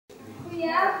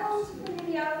Goedenavond voor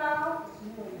jullie allemaal.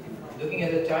 Looking at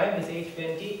the time, it's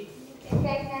 8:20. Ik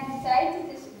kijk naar de tijd,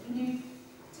 het is nu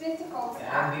 20 over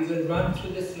 8. And we will run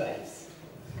through the slides.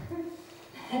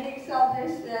 En ik zal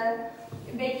dus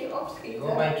een beetje I opschieten.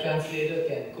 hope my translator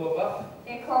can cope up.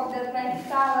 Ik hoop dat mijn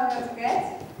vertaler het redt.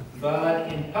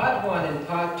 But in part 1 and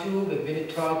part 2, we're going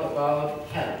to talk about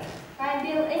health. Maar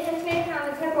in deel 1 en 2 gaan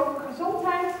we het hebben over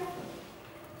gezondheid.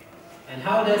 And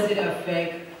how does it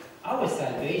affect our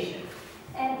salvation?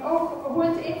 En ook hoe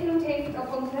het invloed heeft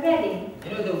op onze redding.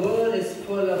 You know, the world is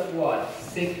full of what?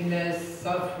 Sickness,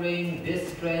 suffering,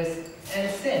 distress, and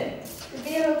sin. De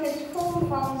wereld is vol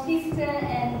van ziekte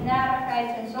en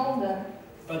narigheid en zonde.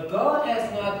 But God has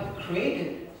not created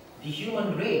the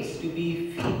human race to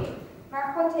be feeble.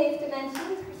 Maar God heeft de mens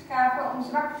niet geschapen om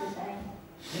zwak te zijn.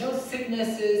 You know,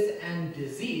 sicknesses and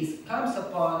disease comes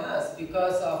upon us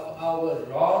because of our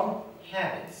wrong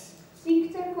habits.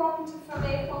 Ziekte komt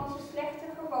vanwege onze slechte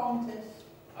gewoontes.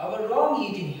 Our wrong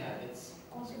eating habits.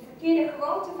 Onze verkeerde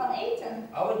gewoonte van eten.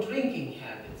 Our drinking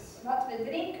habits. Wat we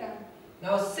drinken.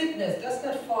 Now sickness does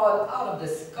not fall out of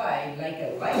the sky like a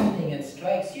lightning and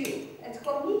strikes you. Het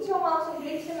komt niet zomaar als een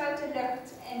bliksem uit de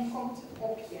lucht en komt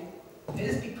op je. It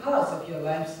is because of your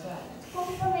lifestyle. Het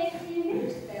komt vanwege je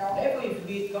levensstijl. Therefore, if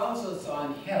we read counsels on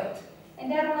health, En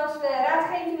daarom als we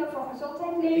raadgevingen voor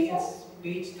gezondheid lezen,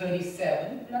 page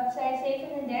 37, bladzij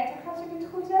 37 als ik het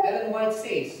goed heb. Ellen White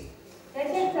says, Daar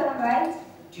zegt Ellen White,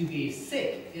 to be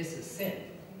sick is a sin.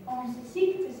 om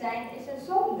ziek te zijn is een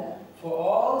zonde. For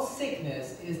all sickness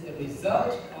is the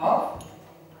result of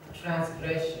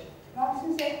transgression. Want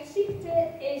ze zegt ziekte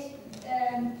is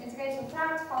het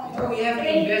resultaat van het So we have to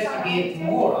investigate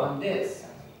more on this.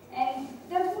 En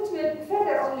dat moeten we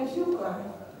verder onderzoeken.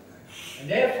 And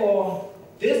therefore,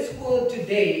 this world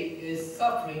today is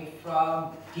suffering from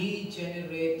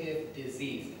degenerative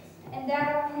diseases. En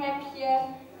daarom heb je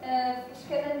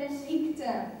verschillende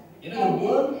ziekten. You know, the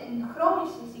world, en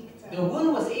chronische ziekten. the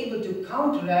world was able to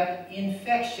counteract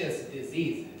infectious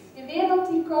diseases. De wereld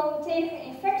die kon tegen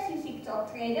infectieziekten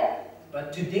optreden.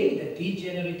 But today, the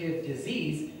degenerative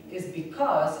disease is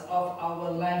because of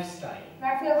our lifestyle.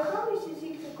 Maar veel chronische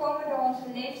ziekten komen door onze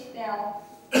leefstijl.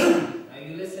 Now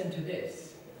you listen to this.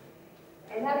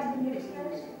 En laten we nu eens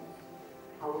luisteren.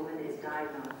 A woman is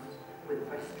diagnosed with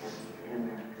breast cancer in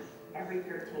America. Every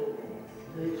 13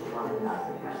 minutes, a woman dies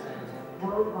of breast cancer.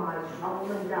 Worldwide, a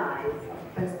woman dies of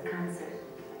breast cancer.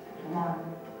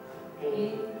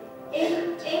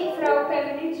 Eén vrouw per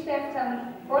minuut sterft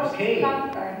aan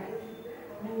borstkanker.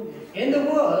 In the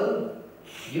world,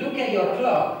 you look at your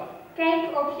clock. Kijk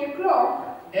op je klok.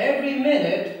 Every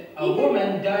minute, a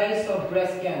woman dies of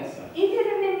breast cancer.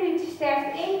 Iedere minuut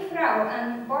sterft één vrouw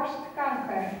aan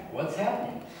borstkanker. What's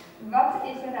happening? Wat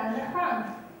is er aan de gang?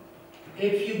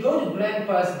 If you go to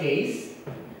grandpa's days,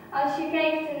 Als je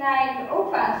kijkt naar je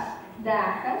opa's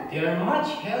dagen, they are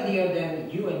much healthier than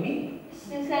you and me.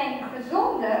 ze zijn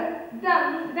gezonder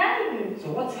dan wij nu.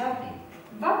 So what's happening?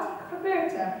 Wat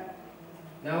gebeurt er?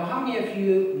 Now, how many of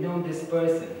you know this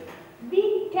person?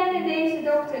 Wie kennen deze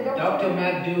dokter? Dr.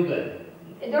 McDougall.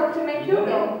 Dr.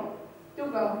 McDougall.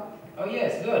 Oh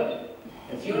yes, good.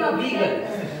 You're a vegan.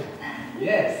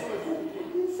 Yes.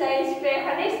 Zij is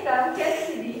veganist, dan kent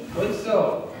ze die. Good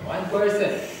so. One person.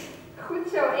 Goed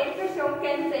zo, één persoon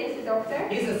kent deze dokter.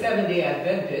 He's a Seventh-day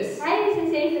Adventist. Hij is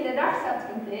een zevende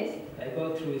dagsadventist. I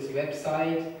go through his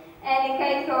website. En ik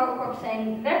kijk ook op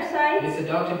zijn website. He's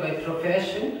a doctor by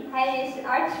profession. Hij is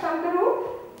arts van beroep.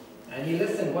 And you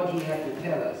listen what he had to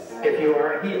tell us. If you are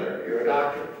a healer, you're a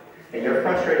doctor, and you're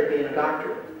frustrated being a doctor,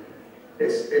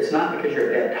 it's not because you're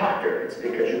a bad doctor, it's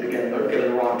because you're given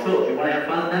the wrong tools. You want to have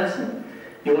fun in medicine?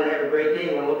 You want to have a great day?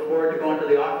 You want to look forward to going to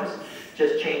the office?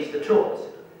 Just change the tools.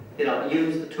 You know,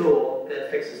 use the tool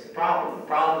that fixes the problem. The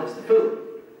problem is the food.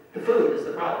 The food is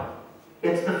the problem.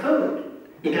 It's the food.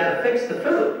 You got to fix the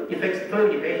food. You fix the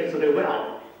food, your patients will do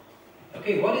well.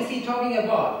 Okay, what is he talking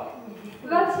about?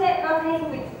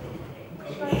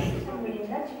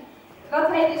 Wat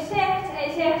hij dus zegt, hij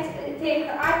zegt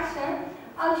tegen artsen,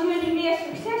 als jullie meer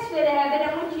succes willen hebben,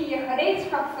 dan moet je je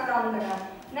gereedschap veranderen.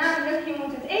 Namelijk, je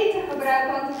moet het eten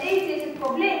gebruiken, want het eten is het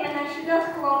probleem. En als je dat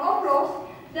gewoon oplost,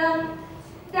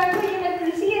 dan kun je met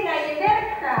plezier naar je werk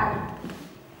gaan.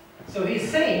 So he's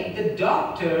saying the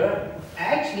doctor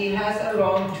actually has a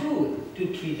wrong tool to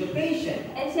treat the patient.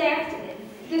 En zegt,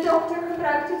 de dokter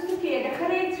gebruikt het verkeerde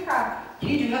gereedschap.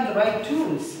 You need to have the right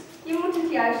tools. Je moet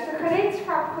het juiste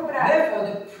gereedschap gebruiken.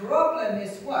 Therefore, the problem is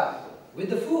what? With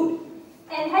the food.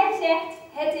 En hij zegt,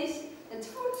 het is het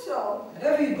voedsel.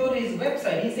 Whenever you go to his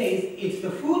website, he says it's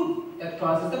the food that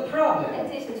causes the problem.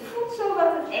 Het is het voedsel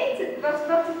wat het eten,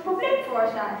 wat het probleem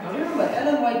veroorzaakt. Now remember,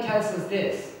 Ellen White tells us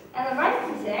this. En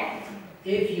White zegt,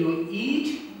 If you eat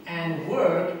and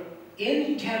work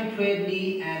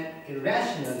intemperately and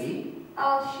irrationally,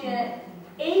 als je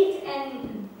eet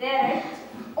en werkt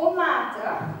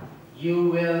onmatig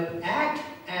you will act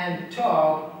and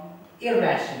talk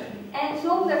irrationally. en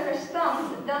zonder verstand,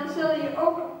 dan zul je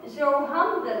ook zo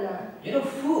handelen. You know,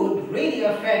 food really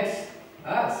affects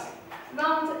us,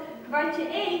 Want wat je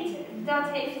eet, dat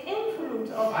heeft invloed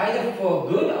op either for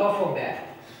good or for bad.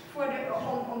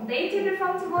 om beter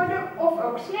ervan te worden of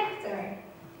ook slechter.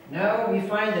 Now we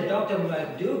find that Dr.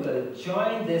 McDougall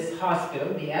joined this hospital,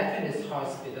 the Adventist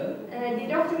hospital, Die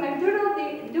dokter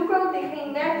McDougall die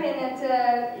ging werken in het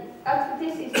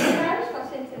Adventistisch ziekenhuis van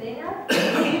Sint Helena.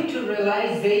 came to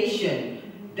realization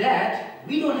that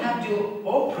we don't have to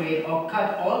operate or cut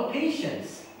all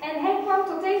patients. En hij kwam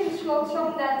tot deze slotsom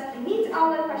dat niet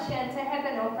alle patiënten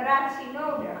hebben een operatie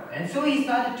nodig. And so he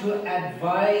started to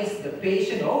advise the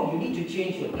patient, oh, you need to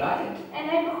change your diet. En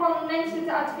hij begon mensen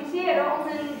te adviseren om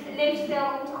hun leefstijl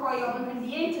om te gooien, om hun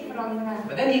dieet te veranderen.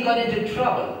 But then he got into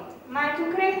trouble. Maar toen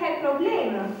kreeg hij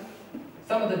problemen.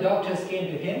 Some of the doctors came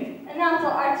to him Een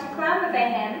aantal artsen kwamen bij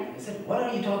hem and said, what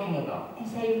are you talking about? en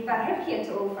zeiden, waar heb je het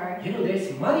over? You know, there's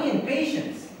money in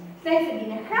patients. Wij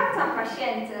verdienen geld aan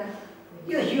patiënten.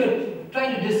 Yeah, you're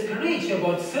trying to discourage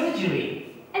about surgery.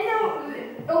 En nou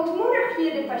ontmoedig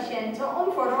je de patiënten om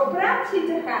voor de operatie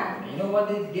te gaan. You know what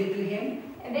they did to him?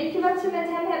 En weet je wat ze met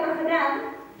hem hebben gedaan?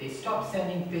 They stopped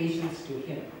sending patients to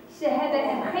him. Ze hebben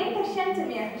hem geen patiënten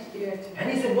meer gestuurd. And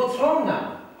he said, what's wrong now?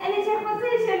 En hij zegt, wat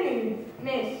is er nu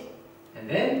mis? And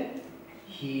then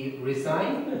he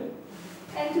resigned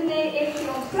En toen heeft hij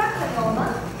ontslag genomen,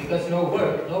 because no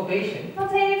work, no patient.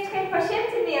 want hij heeft geen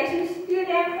patiënten meer. Ze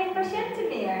stuurden hem geen patiënten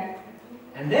meer.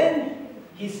 And then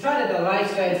he started a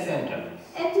lifestyle center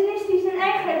En toen is hij zijn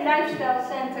eigen lifestyle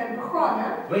center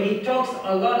begonnen, where he talks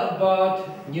a lot about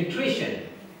nutrition.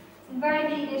 waar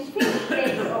hij dus veel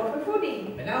spreekt over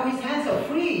voeding. But now his hands are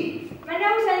free. Maar nu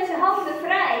zijn zijn handen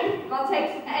vrij, want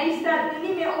hij staat nu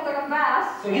niet meer onder een baas.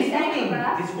 So Hij is eigen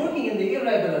baas. he's working in the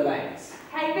irregular lines.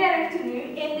 Hij werkt nu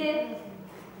in de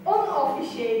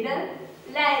onofficiële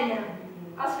lijnen.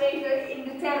 Als we even in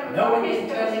de termen No van one is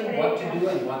gisteren telling him what to spreken. do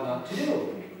and what not to do.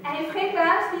 Hij heeft geen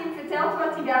baas die hem vertelt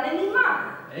wat hij wel en niet mag.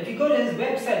 And if you go to his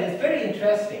website, it's very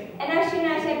interesting. En als je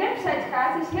naar zijn website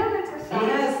gaat, is heel He interessant.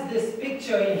 has this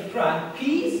picture in front,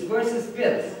 peas versus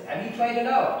pills. Have you tried it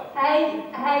out?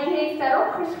 Hij heeft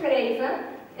daarop geschreven,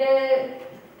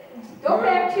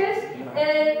 doktertjes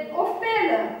of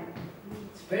pillen.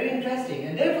 It's very interesting.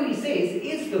 And therefore he says,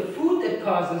 it's the food that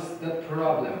causes the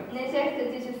problem. En hij zegt,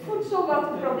 het is het voedsel wat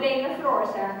de problemen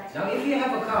veroorzaakt. Now if you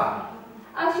have a car,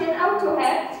 Als je een auto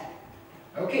hebt,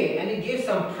 okay, and it gives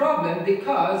some problem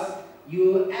because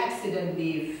you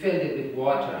accidentally filled it with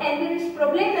water. en er is een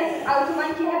probleem met de auto,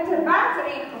 want je hebt er water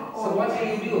in So what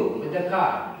gegooid. do you do with the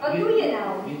car? Wat doe je nou?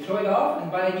 You throw it off and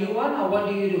buy a new one, or what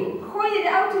do you do? Gooi je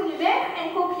de auto nu weg en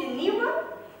koop je een nieuwe?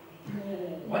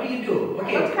 What do you do?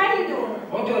 Okay, Wat ga je doen?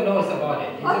 Otto knows about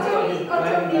it. He just got his Otto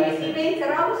driving die license. weet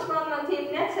er alles van, want hij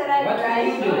heeft net zijn What will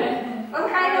rijbewijs. you do? Wat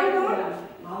ga je nou doen?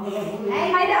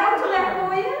 Ga je de auto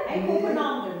weggooien? Hij komt een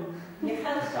ander. Je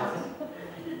geld zat.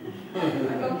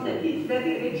 Dan komt het iets met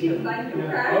die Richie bij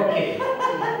elkaar. Okay.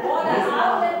 Worden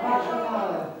oud.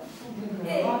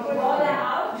 Worden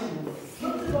oud.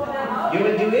 You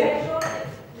will do it?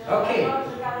 Okay.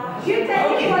 Jutta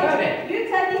Okay, got it.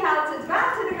 die haalt het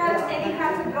water eruit en die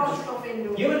gaat er brandstof in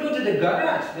doen. You will go to the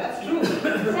garage, that's true.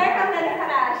 Zij gaat naar de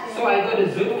garage. So I go to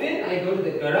Zutphen, I go to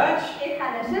the garage, Ik ga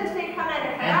naar Zutphen, ik ga naar de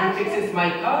and he garage. fixes my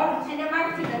car, En dan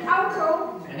maakt hij een auto.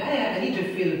 and I need to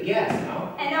fill gas now.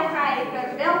 En dan ga ik er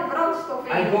wel brandstof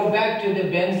in I doen. go back to the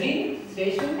benzene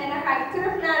station, En dan ga ik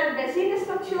terug naar het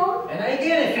benzinestation. and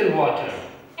again I fill water.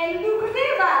 En dan doe ik er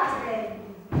weer water in.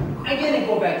 Again I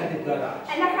go back to the garage.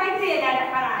 En dan ga ik weer naar de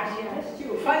garage.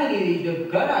 Finally, the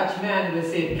garage man will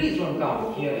say, please don't come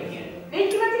here again.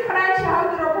 Weet je wat die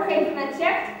garagehouder op een gegeven moment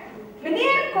zegt?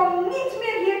 Meneer, kom niet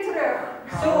meer hier terug.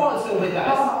 So also with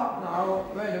us. Now,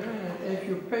 wait a minute. If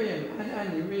you pay him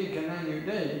any week and any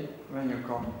day when you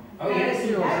come, Oh yes.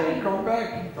 he'll say, come back,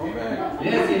 come back.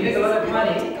 Yes, you make a lot of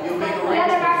money. Ja,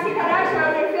 dan maakt die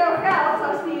garagehouder veel geld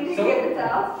als die iedere keer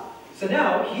betaalt. So now,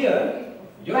 here,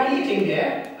 you're eating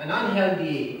there, an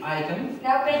unhealthy item.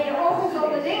 Nou ben je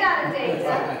ongezonde dingen aan het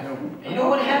eten. You know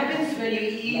what happens when you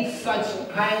eat such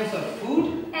kinds of food?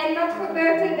 En wat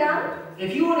gebeurt er dan?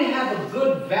 If you want to have a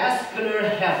good vascular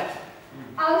health,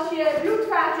 Als je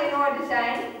bloedvaten in orde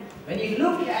zijn when you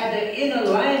look at the inner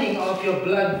lining of your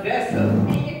blood vessel,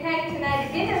 en je kijkt naar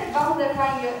de binnenwanden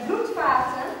van je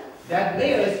bloedvaten, that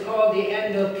layer is called the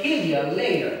endothelial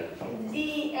layer.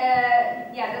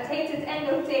 dat heet het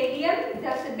endothelium,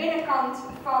 dat is de binnenkant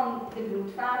van de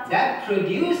bloedvaten. That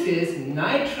produces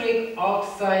nitric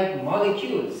oxide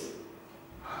molecules.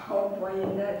 Oh boy,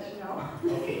 in Dutch now.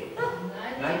 Okay.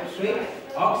 Nitric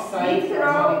oxide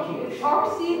molecules.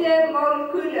 Nitrooxide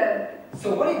moleculen.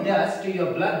 So what it does to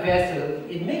your blood vessel,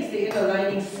 it makes the inner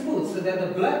lining smooth so that the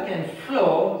blood can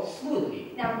flow smoothly.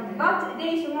 Nou, wat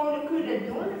deze moleculen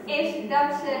doen, is dat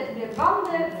ze de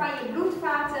wanden van je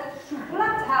bloedvaten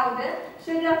glad houden,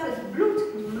 zodat het bloed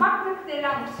makkelijk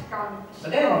erlangs kan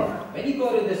But then, stromen. when you go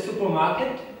to the supermarket,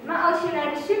 Maar als je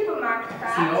naar de supermarkt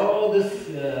see gaat, all this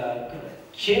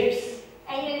chips,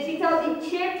 en je ziet al die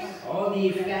chips, all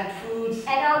the fat foods,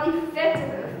 en al die vette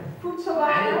and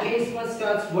voedselwaren, the taste bud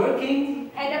starts working,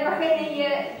 en dan beginnen je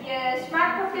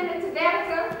smaakpapillen te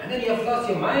werken, and then you have lost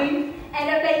your mind, en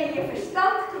dan ben je je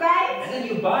verstand kwijt, and then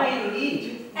you buy and you eat.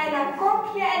 en dan kook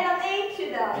je en dan eet je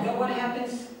You dat. know what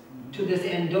happens to this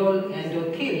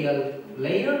endothelial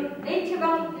layer? Weet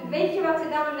je wat er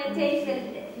dan met deze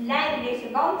lijn,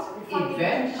 deze wand van die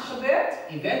gebeurt?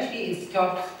 Eventually it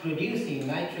stops producing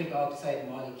nitric oxide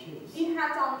molecules. Die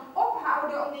gaat dan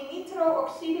ophouden om die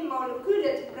nitrooxide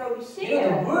moleculen te You know,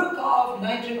 produceren. the work of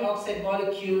nitric oxide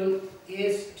molecule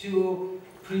is to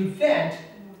prevent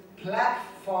plaque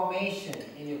formation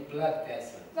in your blood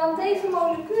vessel. Want deze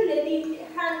moleculen die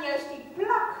gaan juist die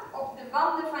plak op de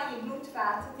wanden van je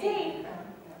bloedvaten tegen.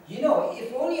 You know,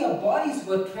 if only our bodies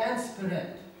were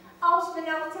transparent. Als we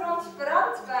nou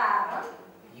transparant waren,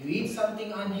 You eat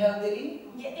something unhealthily,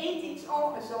 je eet iets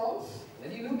ongezonds,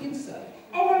 then you look inside.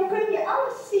 en dan kun je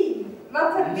alles zien wat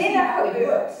er You see binnen how it gebeurt.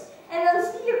 works. En dan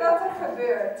zie je wat er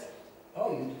gebeurt.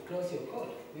 Oh, you close your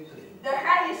coat quickly. Dan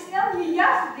ga je snel je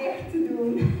jas dicht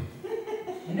doen.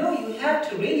 You know, you have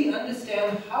to really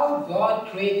understand how God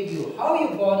created you, how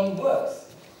your body works.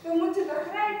 We moeten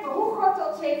begrijpen hoe God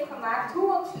ons heeft gemaakt,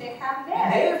 hoe ons lichaam And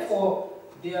werkt. therefore,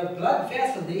 their blood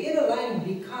vessel, the inner lining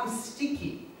becomes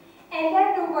sticky. En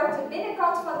daardoor wordt de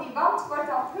binnenkant van die wand wordt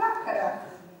al plakkerig.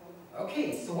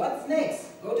 Okay, so what's next?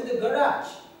 Go to the garage.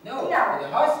 No, No. to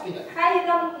the hospital. Ga je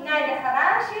dan naar de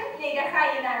garage? Nee, dan ga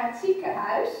je naar het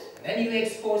ziekenhuis. Then you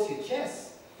expose your chest.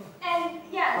 En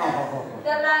ja,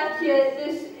 dan laat je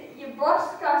dus je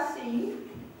borstkas zien.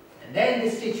 And then they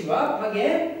stitch you up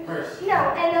again.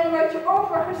 Nou, en dan word je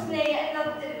overgesneden en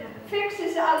dan fixen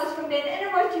ze alles van binnen en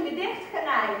dan word je weer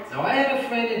dichtgenaaid. Now I had a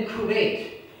friend in Kuwait.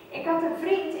 Ik had een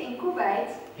vriend in Kuwait.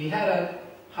 He had a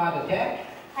heart attack.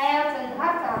 Hij had een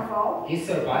hartaanval He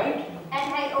survived. en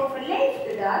hij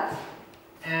overleefde dat.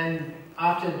 And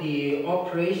after the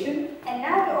operation, En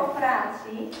na de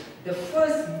operatie, the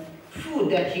first food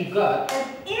that he got, het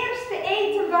eerste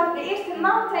eten, de eerste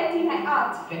maaltijd die hij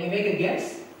at. can you make a guess?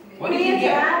 What Kun did je he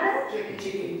het get? raden?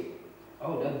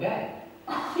 Oh, not bad.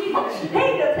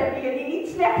 Nee, dat hebben jullie niet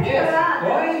slecht Yes, geraden.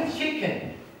 boiled chicken.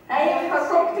 Hij heeft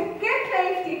gekokte kip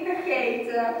heeft hij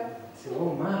gegeten. So,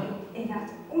 oh my. Ik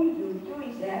dacht, oei,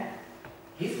 doei zeg.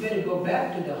 He's going to go back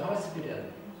to the hospital.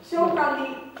 Zo kan hij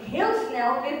heel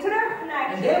snel weer terug naar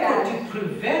het And therefore, ziekenhuis. to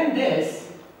prevent this,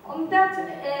 Om dat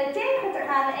tegen te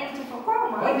gaan en te what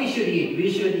voorkomen, we should eat? We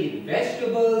should eat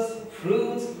vegetables,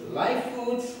 fruits, live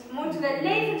foods. moeten we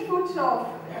levend voedsel,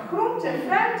 groenten,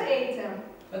 fruit eten.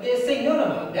 But they're saying,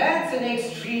 no, that's an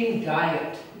extreme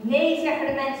diet. Nee, zeggen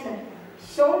de mensen,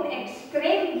 zo'n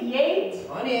extreem dieet.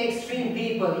 Only extreme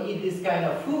people eat this kind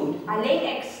of food.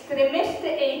 Alleen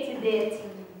extremisten eten dit.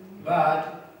 But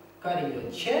cutting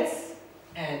your chest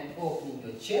and opening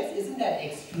your chest, isn't that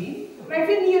extreme? Maar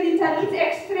vinden jullie het dan niet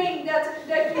extreem dat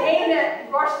je hele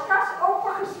borstkas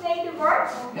opengesneden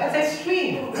wordt? That's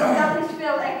extreme. Dat is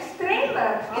veel extremer.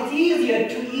 It's easier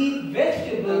to eat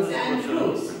vegetables and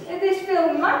fruits. Het is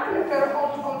veel makkelijker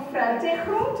om fruit en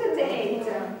groenten te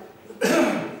eten.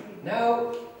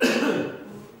 Now,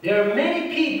 there are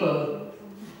many people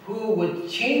who would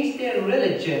change their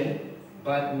religion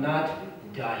but not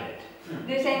diet.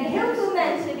 Er zijn heel veel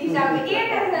mensen die zouden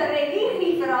eerder hun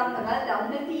religie veranderen dan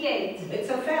hun dieet. It's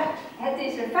a fact. Het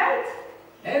is een feit.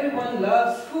 Everyone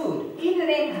loves food.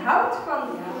 Iedereen houdt van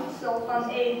voedsel, van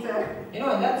eten. You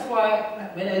know, and that's why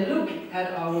when I look at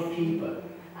our people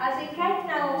Als ik kijk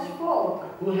naar ons volk,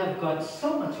 who have got so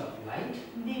much of light,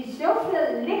 die zoveel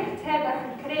licht hebben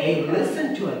they gekregen.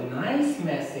 listen to a nice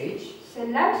message, Ze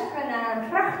luisteren naar een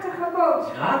prachtige and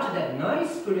boodschap. after that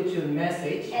nice spiritual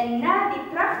message, En na die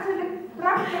prachtige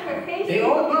they geestelijke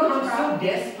all become boodschap, so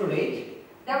desperate,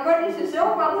 dan worden ze zo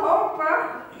wanhopig.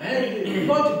 and they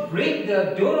want to break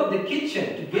the door of the kitchen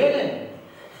to get in.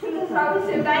 Dan zouden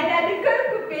ze bijna de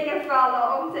keuken binnenvallen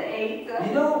om te eten. You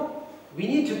know, we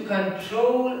need to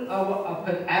control our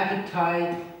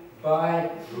appetite by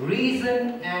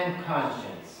reason and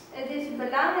conscience. Het is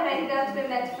belangrijk dat we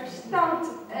met verstand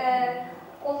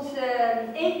onze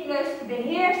eetlust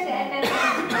beheersen en met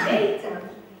ons geweten.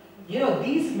 You know,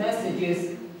 these messages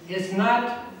is not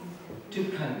to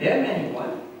condemn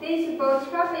anyone. Deze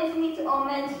boodschap is niet om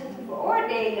mensen te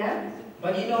beoordelen.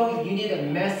 But you know, you need a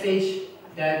message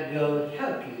that will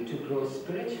help you to grow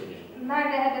spiritually. Maar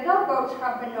we hebben wel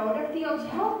boodschappen nodig die ons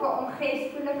helpen om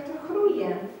geestelijk te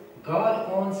groeien. God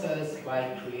owns us by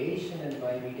creation and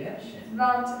by redemption.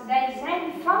 Want wij zijn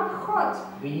van God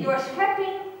door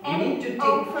schepping We need to en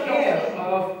ook take care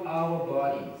verlossing. of our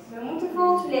bodies. We moeten voor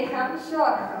ons lichaam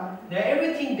zorgen. Now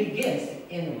everything begins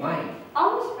in the mind.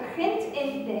 Alles begint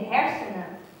in de hersenen.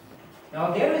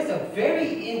 Now there is a very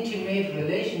intimate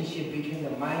relationship between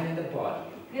the mind and the body.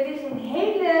 Er is een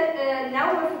hele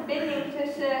nauwe verbinding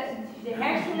tussen de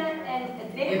hersenen en het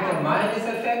If the lichaam. mind is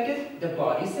affected, the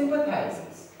body sympathizes.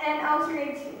 En als er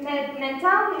iets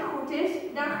mentaal niet goed is,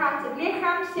 dan gaat het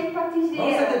lichaam Most of the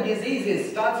sympathiseren. diseases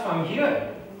starts from here.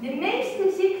 De meeste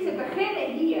ziekten beginnen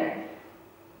hier.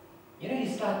 You know, you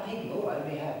start thinking, oh, I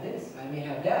may have this, I may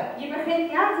have that. Je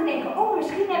begint na te denken, oh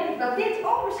misschien heb ik wel dit,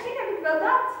 oh misschien heb ik wel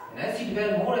dat. And as you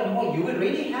develop more and more, you will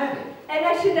really have it. En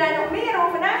als je daar nog meer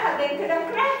over na gaat denken, dan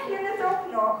krijg je het ook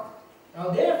nog. Now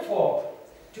therefore,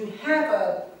 to have a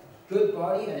good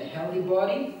body and a healthy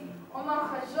body, Om een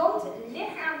gezond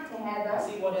lichaam te hebben,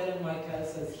 see what Ellen White tells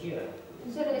us here.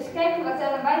 dan zullen we eens kijken wat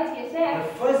Ellen White hier zegt.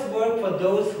 The first work for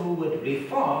those who would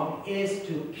reform is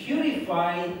to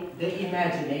purify the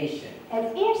imagination. Het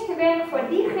eerste werk voor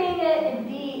diegenen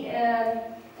die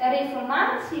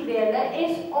reformatie willen,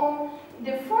 is om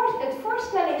het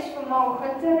voorstellingsvermogen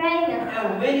te reinigen.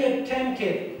 And when you're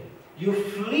tempted, you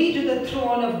flee to the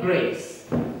throne of grace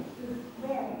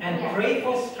and Ja. pray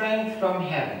for strength from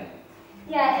heaven.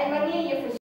 Ja, en wanneer je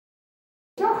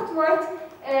verzocht wordt,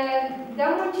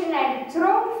 dan moet je naar de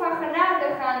troon van genade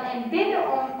gaan en bidden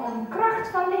om kracht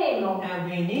van de hemel. And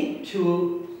we need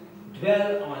to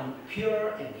dwell on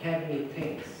pure and heavenly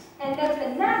things. En dat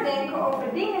we nadenken over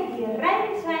dingen die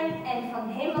rein zijn en van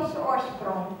hemelse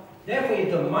oorsprong. Therefore, if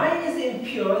the mind is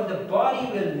impure, the body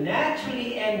will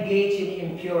naturally engage in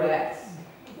impure acts.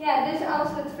 Ja, dus als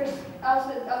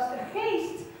de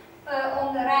geest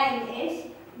onrein is,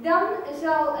 dan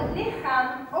zal het lichaam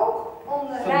ook So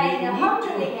we onreine need to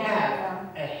handelingen have hebben.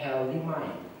 a healthy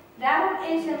mind. Daarom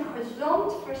is een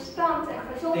gezond verstand,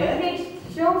 een gezonde Then- geest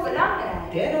zo belangrijk.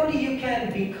 Then only you can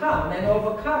become an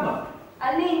overcomer.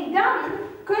 Alleen dan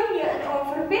kun je een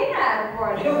overwinnaar You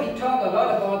worden. know, we talk a lot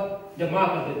about the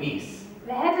mark of the beast.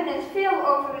 We hebben het veel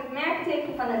over het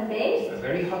merkteken van het beest. A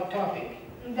very hot topic.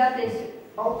 Dat is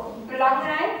ook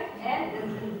belangrijk. Hè?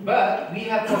 But we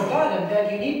have forgotten that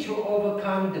you need to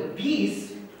overcome the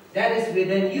beast that is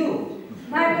within you.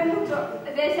 Maar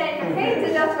we zijn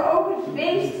vergeten dat we ook het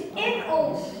beest in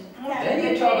ons moeten Then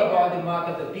you talk betreden. about the mark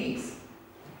of the beast.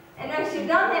 En als je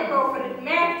dan hebt over het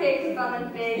merkteken van het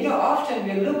You beest, know, often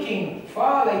we're looking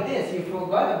far like this, you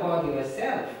forgot about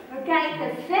yourself. we kijken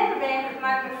ver weg,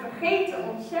 maar we vergeten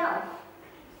onszelf.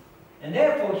 And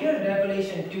therefore, here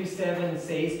Revelation 2:7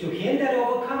 says, to him that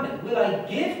overcometh will I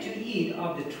give to eat of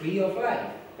the tree of life.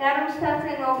 Daarom staat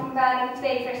er in Openbaring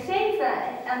 2 vers 7,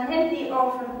 aan hem die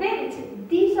overwint,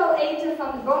 die zal eten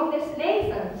van de boom des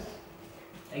levens.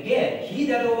 Again, he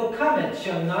that overcometh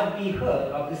shall not be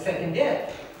hurt of the second death.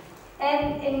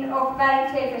 En in Openbaring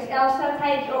 2 vers 11 staat,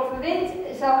 hij die overwint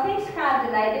zal geen schade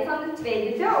lijden van de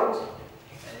tweede dood.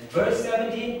 And in verse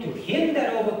 17, to him that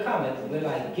overcometh will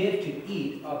I give to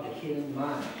eat of the hidden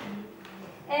manna.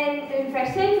 En in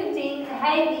vers 17,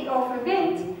 hij die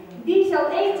overwint, die zal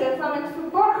eten van het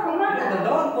verborgen You know, the manna.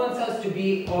 Lord wants us to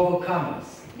be overcomers.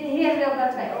 De Heer wil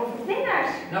dat wij overwinnaars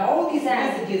Now, all these zijn.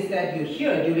 messages that you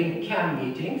hear during camp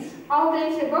meetings, Al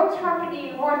deze boodschappen die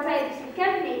je hoort tijdens de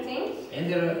campmeetings, in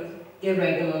the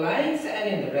irregular lines and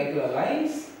in the regular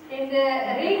lines, in de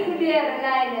reguliere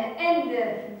lijnen en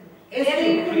de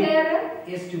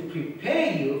is to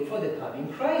prepare you for the coming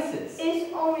crisis. is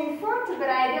om u voor te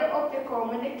bereiden op de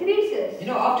komende crisis. You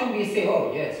know, often we say,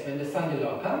 oh yes, when the Sunday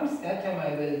law comes, that time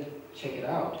I will check it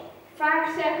out. Vaak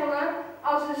zeggen we,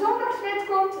 als de zondagswet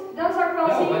komt, dan zal ik wel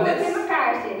No, zien but hoe het in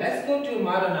elkaar zit. Let's go to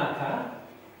Maranatha,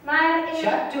 Maar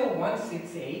chapter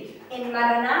 168. in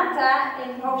Maranatha,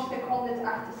 in hoofdstuk Says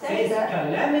 168,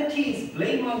 calamities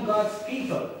blame on God's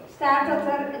people. staat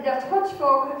dat Gods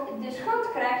volk de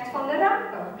schuld krijgt van de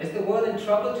rampen. Is the world in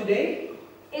trouble today?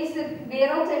 Is de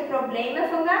wereld in problemen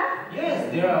vandaag? Yes,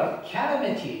 there are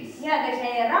calamities. Ja, er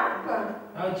zijn rampen.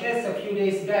 Now just a few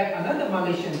days back, another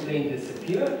Malaysian plane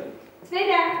disappeared. 2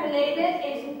 dagen geleden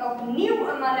is opnieuw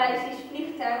een Maleisisch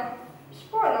vliegtuig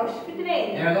spoorloos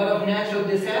verdwenen. There are a lot of natural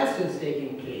disasters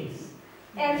taking place.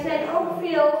 Er zijn ook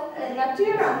veel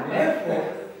natuurrampen. Therefore,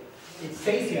 it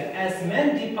says here, as men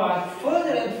depart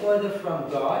further and further from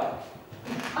God,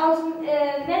 Als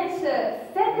mensen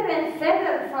verder en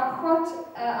verder van God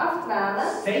afdwalen,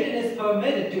 Satan is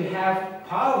permitted to have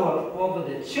power over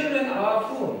the children of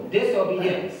whom?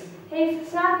 Disobedience. heeft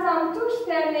Satan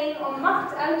toestemming om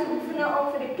macht uit te oefenen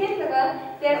over de kinderen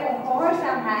der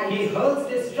ongehoorzaamheid. He holds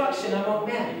destruction among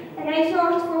men. En hij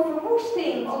zorgt voor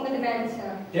verwoesting onder de mensen.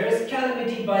 There is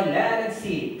calamity by land and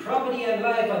sea. Property and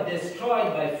life are destroyed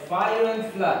by fire and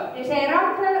flood. Er zijn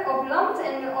rampen op land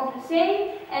en op zee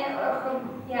en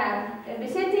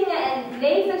bezittingen en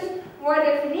levens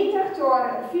worden vernietigd door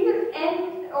vuur en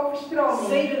overstroming.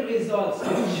 Satan resolves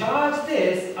to charge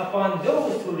this upon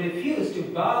those who refuse to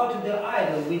bow to the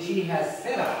idol which he has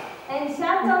set up. En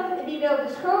Satan die wil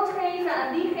de schuld geven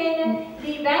aan diegenen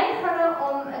die weigeren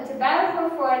om te buigen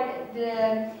voor de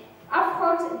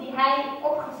afgod die hij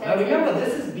opgezet Now remember, heeft.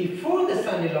 this is before the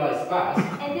Sunday law is passed.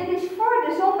 En dit is voor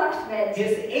de zondagswet.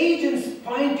 His agents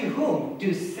point to whom? To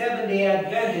Seventh-day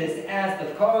Adventists as the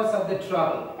cause of the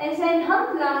trouble. En zijn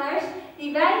handlangers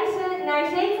die wijzen naar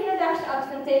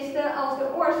Zevendedagsadventisten als de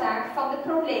oorzaak van de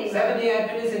problemen. Seventh-day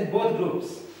Adventists in both groups,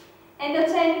 En dat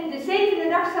zijn de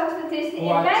Zevendedagsadventisten who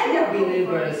in are beide true groepen,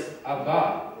 believers of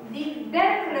God. die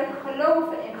werkelijk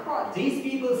geloven in God. These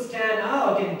people stand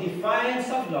out in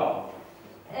defiance of law.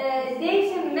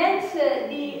 Deze mensen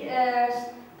die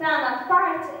staan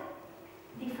apart.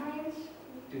 Defiance?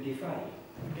 To defy.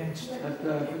 Het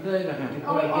verdedigen.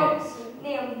 To go against.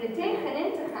 Nee, om er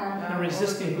tegenin te gaan.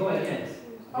 Resisting. Go against.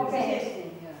 Oké.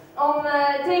 Om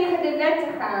tegen de wet te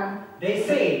gaan. They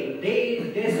say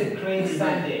they desecrate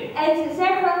Sunday. En ze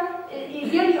zeggen,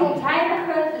 jullie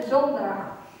ontheiligen de zondag.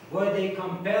 Were they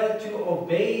compelled to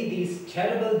obey these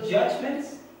terrible judgments?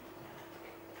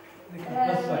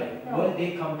 Sorry. No. Were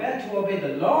they compelled to obey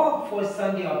the law for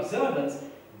Sunday observance?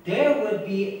 There would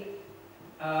be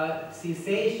a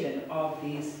cessation of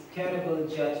these terrible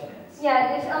judgments. Ja,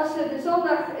 dus als ze de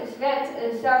zondagswet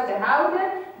zouden houden,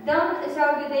 dan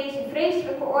zouden deze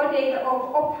vreselijke oordelen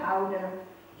ook ophouden.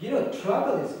 You know,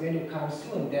 trouble is going to come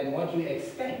soon than what you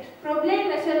expect.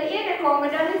 Problemen zullen eerder komen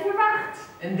dan u verwacht.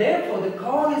 And therefore, the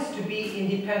call is to be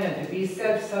independent, to be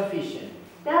self-sufficient.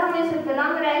 Daarom is het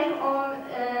belangrijk om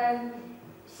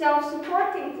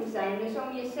self-supporting te zijn, dus om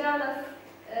jezelf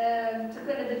te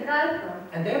kunnen bedruipen.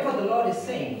 And therefore, the Lord is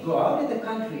saying, go out in the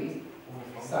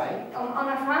countryside, Om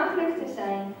onafhankelijk te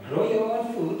zijn. grow your own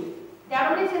food,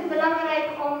 Daarom is het belangrijk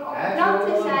om op het add land your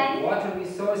te own zijn, water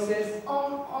resources.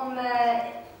 om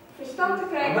verstand te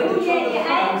krijgen When the hoe je trouble je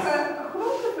comes- eigen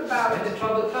groente verbouwt. When the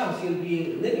trouble comes, you'll be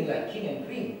living like king and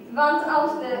queen. Want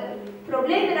als de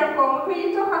problemen dan komen, kun je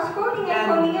toch als koning en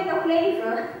koningin nog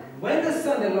leven. When the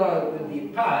Sunday law will be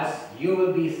passed, you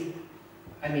will be,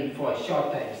 for a short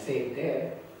time, saved there.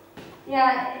 Ja,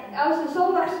 als de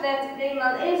zondagswet er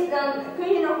eenmaal is, dan kun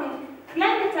je nog een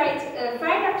kleine tijd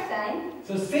veilig zijn.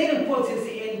 So Satan puts his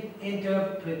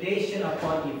interpretation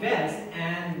upon events,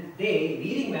 and they,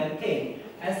 leading men, think,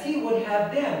 as he would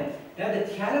have them, that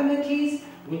the calamities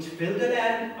which fill the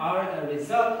land are a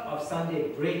result of Sunday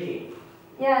breaking.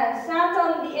 Ja,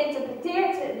 Satan die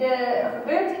interpreteert de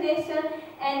gebeurtenissen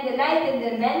en de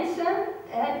leidende mensen,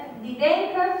 die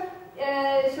denken,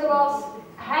 zoals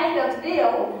hij dat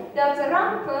wil, dat de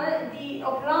rampen die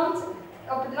op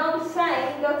het land zijn,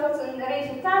 dat dat een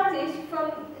resultaat is van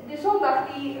de zondag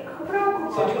die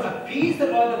gebroken So to wordt. appease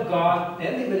the word of God,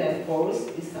 then they will enforce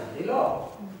the Sunday law.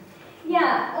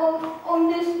 Ja, om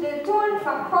dus de toorn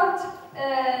van God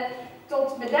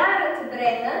tot bedaren te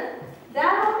brengen,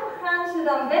 daarom gaan ze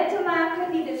dan wetten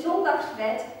maken die de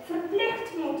zondagswet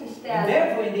verplicht moeten And stellen.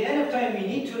 therefore, in the end of time, we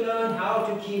need to learn how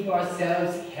to keep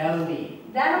ourselves healthy.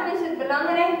 Daarom is het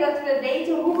belangrijk dat we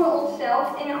weten hoe we onszelf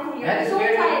in een goede That is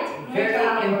gezondheid moeten very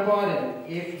houden. important.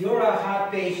 If you're a heart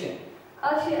patient,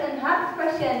 Als je een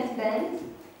hartpatiënt bent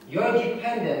you're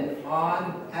dependent on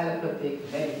allopathic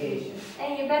medication. en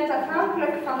je bent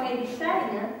afhankelijk van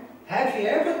medicijnen, Have you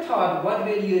ever thought what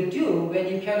will you do when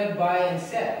you cannot buy and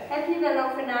sell? heb je wel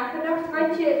over nagedacht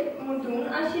wat je moet doen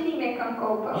als je niet meer kan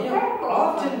kopen of You know, verkopen?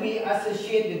 often we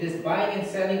associate with this buying and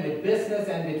selling with business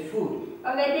and with food.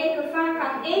 Maar wij denken vaak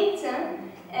aan eten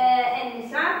en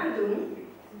zaken doen.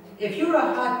 If you're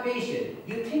a heart patient,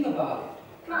 you think about it.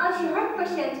 Maar als je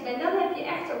hartpatiënt bent, dan heb je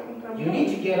echt ook een You probleem. need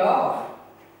to get off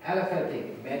allopathic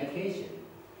medication.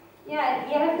 Ja,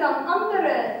 je hebt dan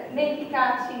andere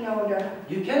medicatie nodig.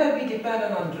 You cannot be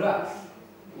dependent on drugs.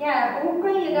 Ja, hoe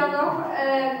kun je dan nog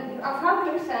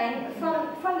afhankelijk zijn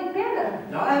van die pillen?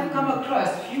 Now I've come across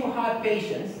few heart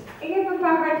patients. Ik heb een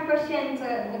paar hartpatiënten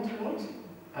ontmoet.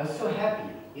 I was so happy.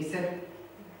 He said,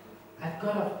 I've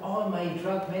got off all my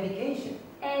drug medication.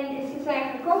 En ze zijn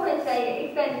gekomen en zeiden,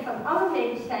 ik ben van alle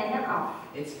medicijnen af.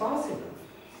 It's possible.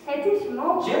 Het is Just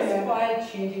mogelijk by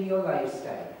changing your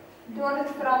lifestyle. door het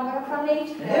veranderen van And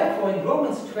leefstijl. therefore in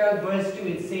Romans 12 verse 2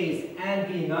 it says, and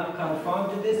be not conformed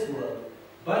to this world,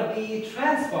 but be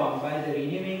transformed by the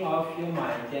renewing of your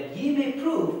mind, that ye may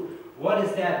prove what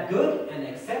is that good and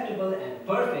acceptable and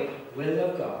perfect will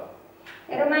of God.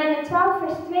 In Romeinen 12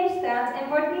 vers 2 staat, en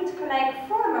wordt niet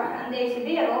gelijkvormig aan deze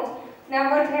wereld, maar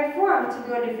wordt hervormd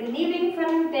door de vernieuwing van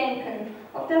uw denken,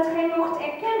 opdat gij mocht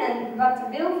erkennen wat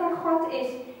de wil van God is,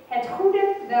 het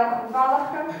goede,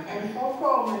 welgevallige en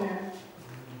volkomene.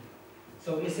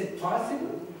 So is it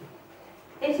possible?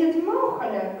 Is het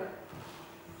mogelijk?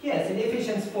 Yes, in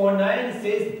Ephesians 4:9 it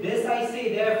says, this I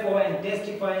say therefore and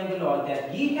testify in the Lord, that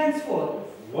ye henceforth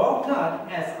walk not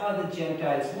as other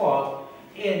Gentiles walk,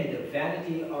 in the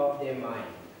vanity of their mind.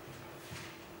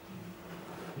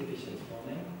 Ephesians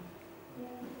 4:9.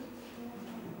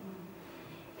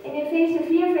 In Efeze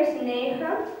 4 vers 9.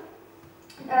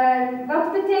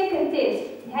 Wat betekent dit?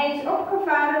 Hij is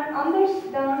opgevaren anders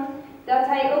dan dat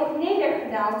hij ook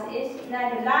nedergedaald is naar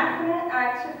de lagere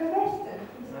aardse gewesten.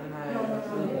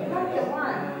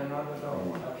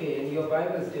 Okay, and your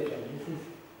Bible is different. This is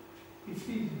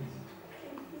Ephesians.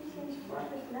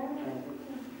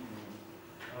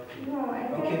 No,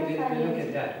 okay, we'll look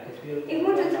at that. Ik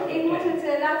moet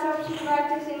het laten opzoeken waar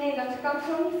het is in Nederlands. Ik kan het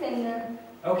zo niet vinden.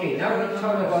 Okay, now we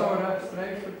talk Zo about.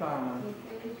 rechtstreeks vertalen.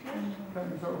 Kan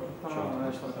je zo vertalen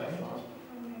als dat staat.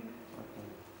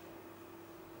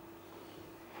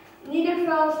 In ieder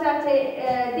geval staat er,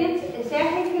 dit zeg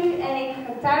ik u en ik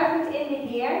getuig het in de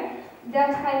Heer,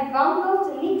 dat gij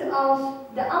wandelt niet als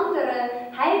de andere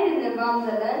heidenen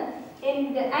wandelen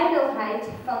in de ijdelheid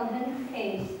van hun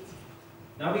geest.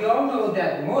 Now we all know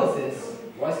that Moses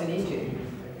was in Egypt.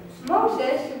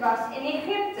 Mozes was in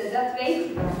Egypte, dat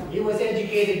weten we. He was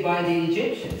educated by the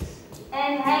Egyptians.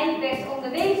 En hij werd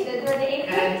onderwezen door de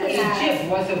And Egyptenaren. Egypt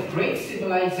was a great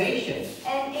civilization.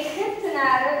 En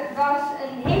Egyptenaren was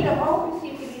een hele hoge Now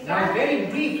civilisatie. very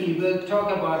briefly we'll talk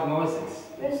about Moses.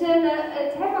 We zullen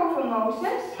het hebben over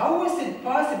Mozes. How was it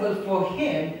possible for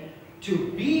him to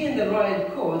be in the royal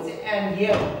courts and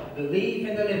yet believe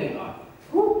in the living God?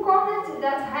 Hoe kon het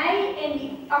dat hij in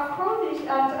die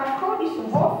afgodische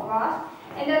hof was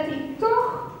en dat hij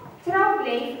toch trouw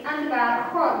bleef aan de ware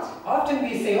God? Often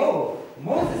we say, oh,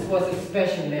 Moses was a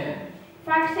special man.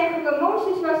 Vaak zeggen we,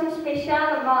 Mozes was een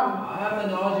speciale man. I'm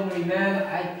an ordinary man,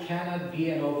 I cannot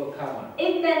be an overcomer.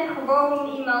 Ik ben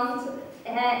gewoon iemand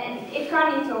en ik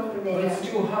kan niet But overwinnen. it's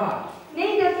too hard.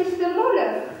 Nee, dat is te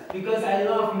moeilijk. Because I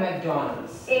love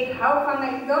McDonald's. Ik hou van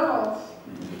McDonald's.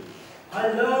 I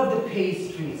love the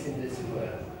pastries in this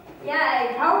world. Ja,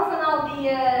 ik hou van al die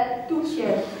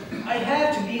toetjes. I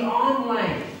have to be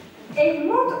online. Ik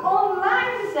moet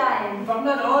online zijn. If I'm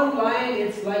not online,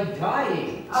 it's like dying.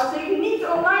 Als ik niet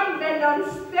online ben, dan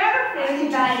sterf I ik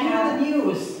need to hear bijna. the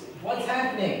news. What's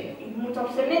happening? Ik moet op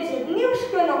zijn minst het nieuws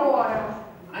kunnen horen.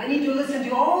 I need to listen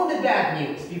to all the bad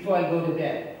news before I go to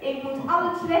bed. Ik moet al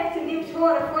het slechte nieuws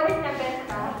horen voordat ik naar bed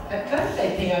ga. At times I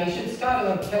think I should start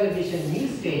on television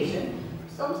news station.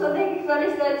 Soms dan denk ik wel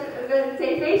eens dat we een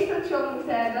tv-station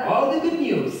moeten hebben. All the good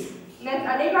news. Met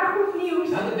alleen maar goed nieuws.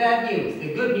 Not the bad news,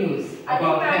 the good news Alleen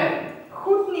about maar heaven.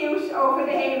 goed nieuws over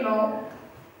de hemel.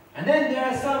 And then there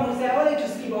are some who say, I like to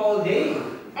sleep all day.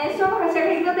 En sommigen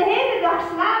zeggen, ik wil de hele dag I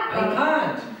slapen.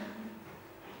 can't.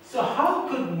 So how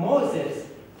could Moses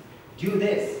do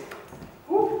this?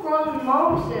 Hoe kon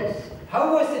Mozes,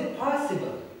 How was it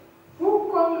possible? hoe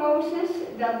kon Mozes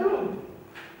dat doen?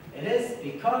 It is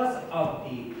because of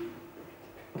the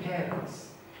parents.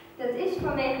 Dat is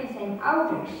vanwege zijn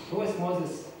ouders. Who was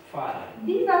Moses' father?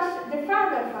 Wie was de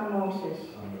vader van Mozes?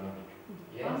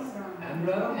 Yes,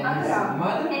 Amram and his Abraham.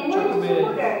 mother. En hoe heet zijn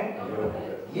moeder?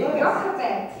 Yes,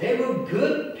 Jochebed. they were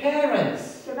good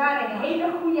parents. Ze waren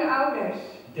hele goede ouders.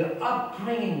 The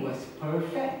upbringing was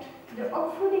perfect. De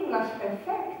opvoeding was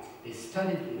perfect. They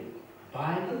studied the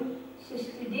Bible. Ze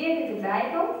studeerden de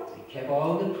Bijbel They kept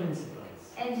all the principles.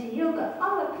 en ze hielden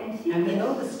alle And we principes.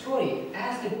 know the story.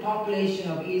 As the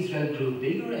population of Israel grew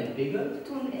bigger and bigger,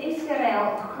 Toen Israël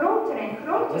groter en was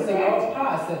groter the law werd,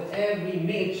 passed that every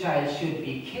male child should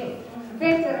be killed.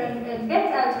 werd er een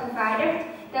wet uitgevaardigd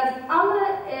dat alle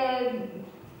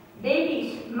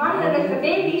baby's, mannelijke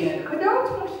baby's, gedood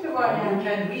moesten And you worden.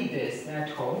 can read this at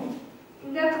home.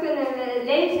 Dat kunnen we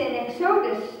lezen in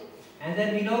Exodus. And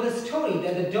then we know the story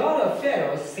that the daughter of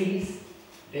Pharaoh sees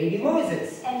baby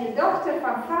Moses. En de dochter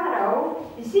van Farao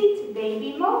ziet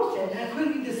baby Mozes. And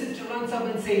quickly the sister runs up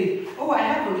and says, oh, I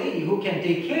have a lady who can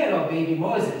take care of baby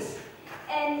Moses.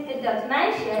 En dat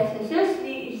meisje, zijn zus,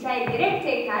 die zei direct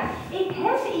tegen haar, ik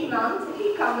heb iemand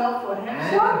die kan wel voor hem And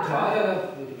the zorgen. daughter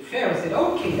of Pharaoh said,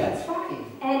 okay, that's fine.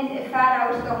 En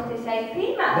Farao's dochter zei,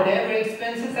 prima. Whatever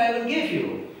expenses I will give you.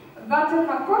 Wat er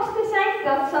van kosten zijn,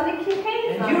 dat zal ik je And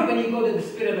geven. here when you go to the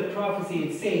spirit of prophecy,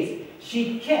 it says,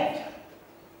 she kept,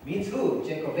 means who?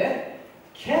 Jacob,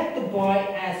 kept the boy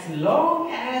as long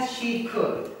as she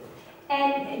could.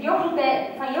 En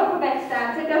van Jochebed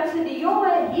staat er dat ze de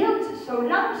jongen hield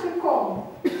zolang ze kon.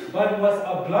 But was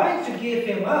obliged to give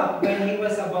him up when he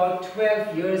was about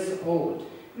 12 years old.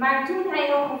 Maar toen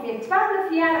hij ongeveer 12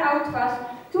 jaar oud was,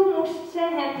 toen moest ze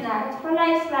hem naar het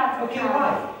paleis laten Okay, gaan.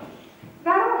 why?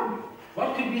 Waarom? What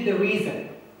could be the reason?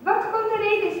 Wat kon de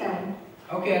reden zijn?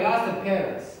 Okay, I'll ask the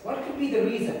parents. What could be the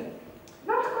reason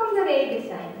Wat kon de reden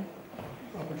zijn?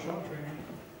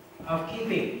 of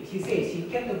keeping? She says she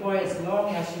kept the boy as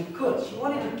long as she could. She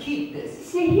wanted to keep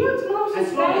this. Ze hield Mozes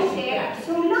As long bij as she zich can.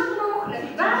 zo lang mogelijk.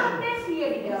 Waarom denken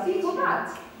jullie dat? Voor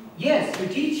wat? Yes, to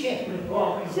teach him.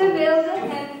 Ze wilde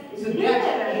hem So that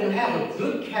he'll have a leren,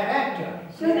 good character.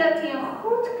 zodat hij een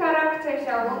goed karakter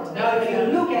zou Now, if you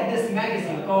ontwikkelen. look at this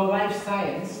magazine called Life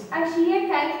Science, Als je hier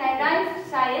kijkt naar Life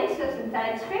Science, dat is een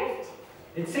tijdschrift,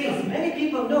 it says many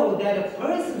people know that a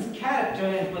person's character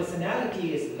and personality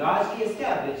is largely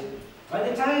established by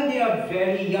the time they are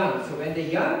very young. So when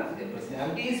they're young, their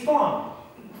personality is formed.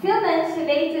 veel mensen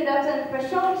weten dat een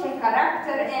persoon zijn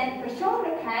karakter en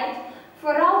persoonlijkheid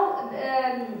vooral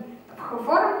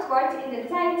gevormd wordt in de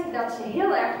tijd dat ze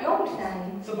heel erg jong zijn.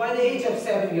 So by the age of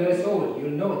 7 years old,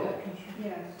 you'll know that.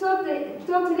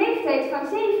 Tot de leeftijd van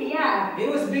 7 jaar.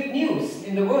 It was big news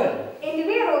in the world. In de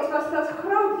wereld was dat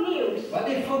groot nieuws. But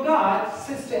they forgot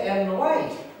Sister Ellen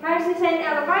White. Maar ze zijn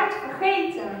Ellen White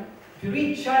vergeten. If you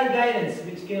read Child Guidance,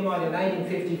 which came out in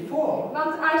 1954,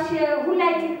 Want als je Hoe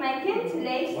leid ik mijn kind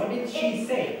leest, what did she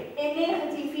say? in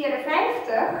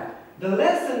 1954, The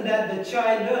lesson that the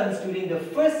child learns during the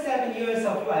first 7 years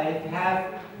of life have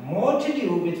more to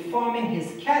do with forming his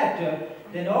character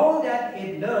than all that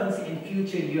it learns in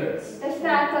future years. er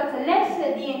staat dat de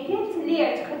lessen die een kind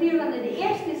leert gedurende de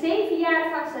eerste 7 jaar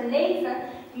van zijn leven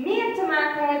meer te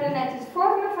maken hebben met het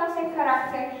vormen van zijn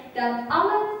karakter dan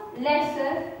alle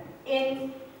lessen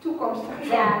in toekomstige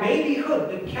From jaren. babyhood,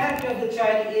 the character of the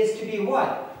child is to be what?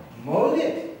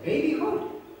 Molded. Babyhood.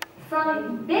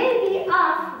 Van baby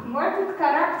af wordt het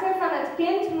karakter van het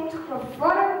kind moet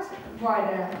gevormd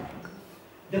worden.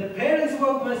 The parents'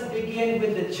 work must begin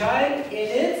with the child in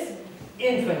its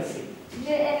infancy.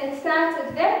 En het staat,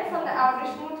 het werk van de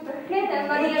ouders moet beginnen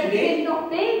wanneer het kind nog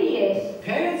baby is.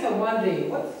 Parents are wondering,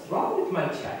 what's wrong with my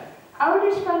child?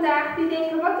 Ouders vandaag die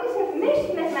denken, wat is er mis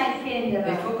met mijn They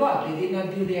kinderen? forgot, they did not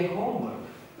do their homework.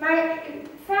 Maar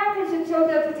vaak is het zo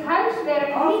dat het huiswerk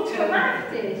niet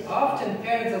gemaakt is. Often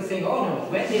parents are saying, oh no,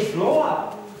 when they grow up,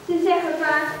 Ze zeggen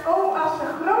vaak, oh als ze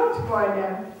groot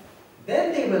worden,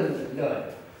 then they will learn.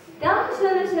 dan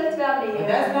zullen ze het wel But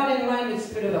that's leren. not in line with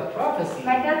spirit of prophecy.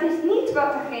 Maar dat is niet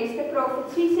wat de geest de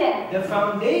profetie zegt. The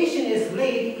foundation is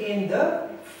laid in the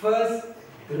first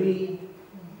 3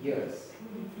 years.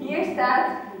 Hier staat,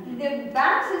 de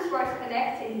basis wordt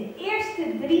gelegd in de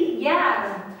eerste 3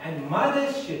 jaren. And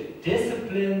mothers should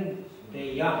discipline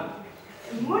the young.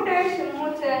 Moeders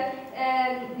moeten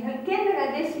hun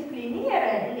kinderen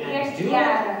disciplineren in de And eerste do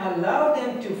jaren. not allow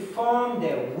them to form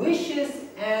their wishes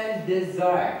and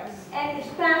desires. En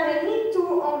staan er niet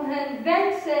toe om hun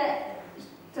wensen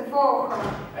te volgen.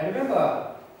 I remember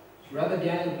Brother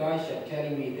Daniel Garcia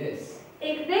telling me this.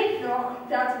 Ik weet nog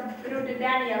dat broeder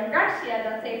Daniel Garcia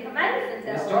dat tegen mij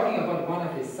He was vertelde. talking about one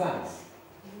of his sons.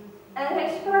 En hij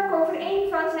sprak over een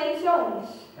van zijn zoons.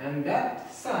 And that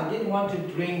son didn't want to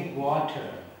drink water.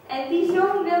 En die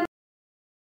zoon wilde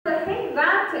geen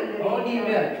water Only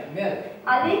drinken. milk.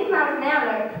 Alleen maar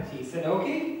melk. He said,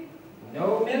 okay,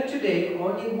 no milk today,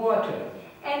 only water.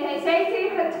 En hij zei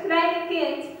tegen het kleine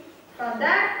kind,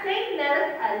 vandaag geen melk,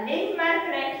 alleen maar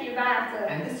krijg je water.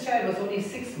 And this child was only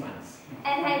 6 months.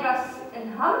 En hij was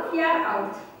een half jaar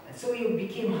oud. And so he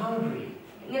became hungry.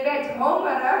 En hij werd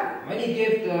hongerig. When he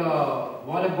gave the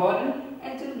water bottle,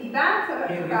 En toen die water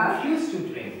he gaf, refused to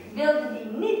drink. wilde hij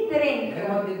niet And what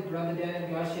drinken. did Brother Daniel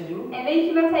Garcia do? En weet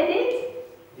je wat hij deed?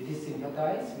 Did he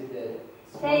sympathize with the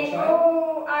small Zei, child?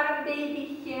 oh arm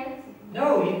babytje.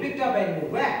 No, he picked up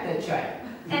and whacked the child.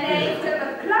 En hij heeft hem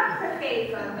een klap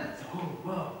gegeven. Oh,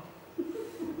 wow.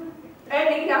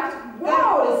 En ik dacht, That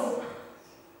wow, was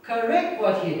correct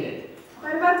what he did.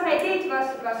 Maar wat hij deed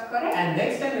was correct. And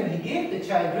next time when he gave, the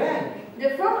child drank.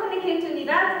 De volgende keer toen hij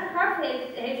water gaf,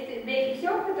 heeft de baby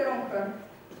zo gedronken.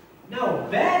 Now,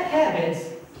 bad habits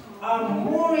are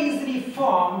more easily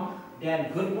formed than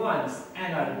good ones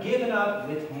and are given up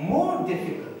with more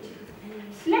difficulty.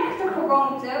 Slechte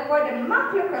gewoonten worden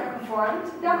makkelijker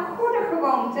gevormd dan goede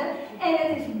gewoonten en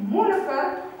het is moeilijker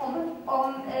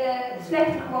om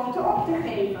slechte gewoonten op te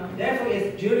geven. Therefore,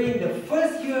 it's during the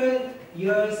first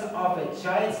years of a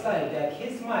child's life that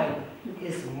his mind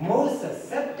is most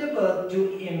susceptible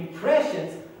to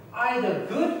impressions, either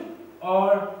good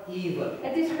or evil.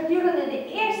 Het is gedurende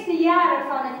de eerste jaren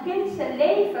van een kind zijn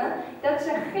leven dat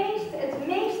zijn geest het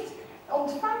meest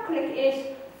ontvankelijk is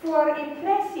voor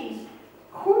impressies,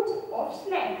 goed of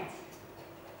slecht.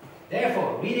 Therefore,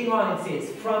 reading on, it says,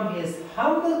 from his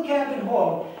humble cabin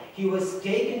home, he was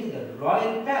taken to the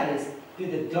royal palace to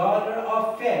the daughter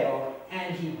of Pharaoh,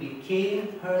 and he became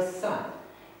her son.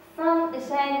 Van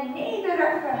zijn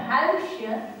nederige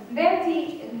huisje werd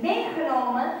hij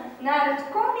meegenomen naar het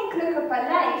koninklijke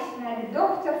paleis, naar de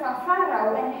dochter van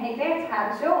Farao, en hij werd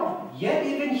haar zoon. Yet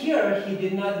even here, he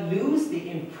did not lose the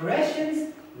impressions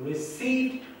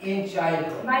received in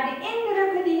childhood. Maar de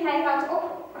indrukken die hij had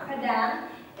opgedaan,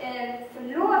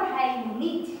 verloor hij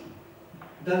niet.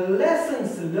 The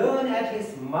lessons learned at his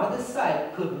mother's side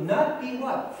could not be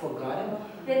what? Forgotten?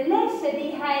 De lessen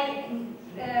die hij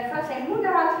van zijn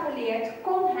moeder had geleerd,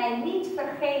 kon hij niet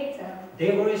vergeten.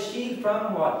 They were a shield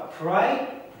from what? Pride,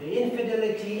 the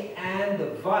infidelity, and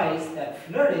the vice that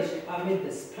flourished amid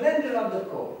the splendor of the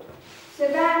court. Ze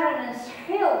waren een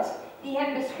schild die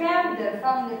hem beschermde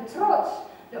van de trots,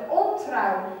 de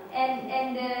ontrouw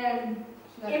en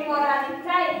de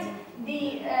immoraliteit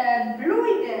die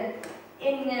bloeide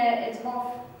in het hof.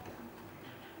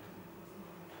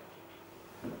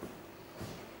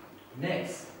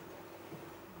 Next,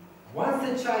 once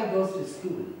the child goes to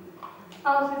school,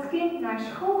 Als het kind naar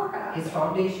school gaat, his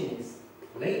foundation is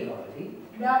laid already.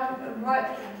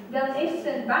 Dan is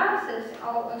zijn basis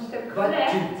al een stuk But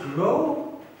gelegd. to grow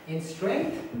in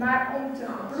strength, Maar om te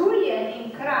groeien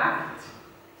in kracht,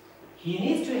 he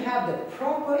needs to have the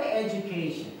proper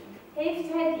education.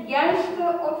 heeft hij de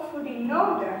juiste opvoeding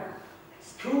nodig.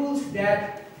 Schools that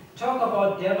talk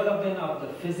about development of the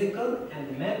physical and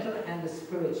the mental and the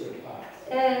spiritual part.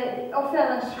 Ofwel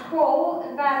een school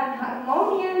waar een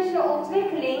harmonieuze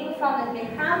ontwikkeling van het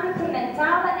lichamelijke,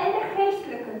 mentale en de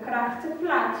geestelijke krachten But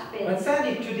plaatsvindt.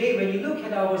 sadly today when you look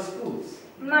at our schools,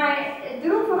 Maar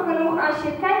droevig genoeg als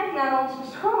je kijkt naar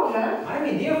onze scholen, I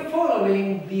mean they're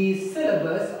following the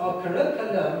syllabus or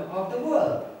curriculum of the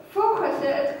world. volgen ze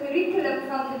het curriculum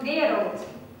van de wereld.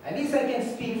 At least I can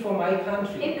speak for my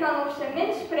country. Ik kan op zijn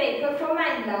minst spreken voor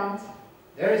mijn land.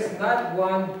 There is not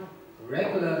one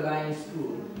regular line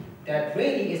school that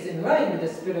really is in line with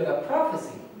the spirit of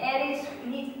prophecy. Er is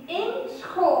niet één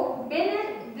school binnen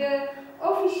de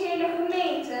officiële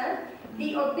gemeente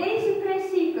die op deze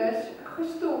principes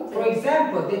gestoeld For is.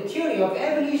 example, the theory of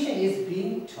evolution is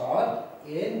being taught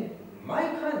in my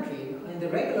country in the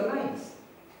regular lines.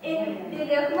 In de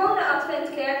gewone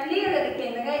Adventkerk leren de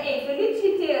kinderen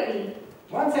evolutietheorie.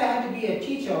 Once I had to be a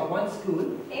teacher of one school,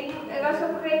 Ik was op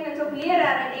een gegeven moment ook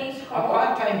leraar in één a school.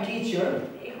 part-time teacher,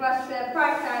 Ik was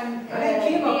part-time and I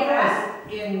came leraar.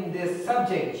 across in this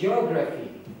subject, geography.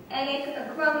 En ik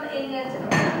kwam in het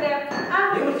onderwerp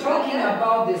van They were talking aardrijkskunde.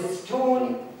 about the Stone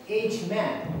Age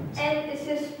man. En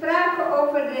ze spraken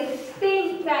over de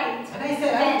steentijd. And I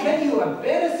said, I'll tell you a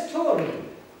better story.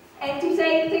 En toen zei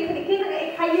ik tegen de kinderen,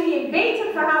 ik ga jullie een beter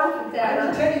verhaal I will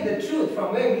vertellen. tell you the truth from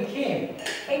where we came.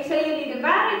 Ik zal jullie de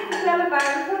waarheid vertellen waar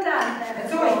we vandaan And zijn.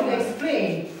 so I could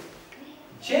explain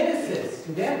Genesis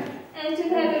to them. En toen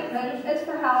heb ik hun het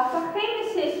verhaal van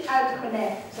Genesis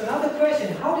uitgelegd. So now the question,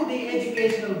 how did the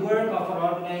educational work of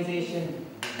our organization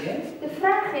begin? De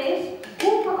vraag is,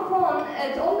 hoe begon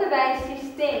het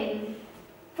onderwijssysteem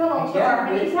van onze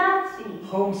organisatie?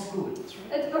 Homeschool.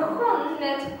 Het begon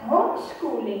met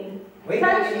homeschooling, Way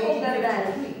back in thuisonderwijs.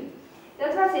 1853.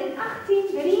 Dat was in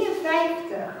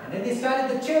 1853. And then they started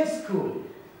the church school.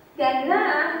 Daarna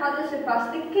hadden ze pas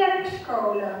de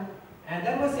kerkscholen. And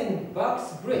that was in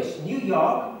Bucksbridge, New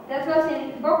York. Dat was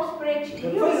in Boxbridge, The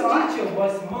New first York. teacher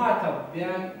was Martha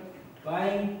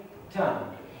Byington.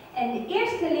 En de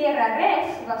eerste lerares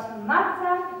was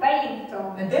Martha Byington.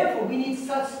 And therefore we need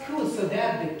such schools so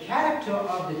that the character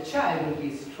of the child will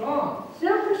be strong.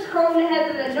 Zulke scholen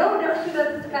hebben we nodig zodat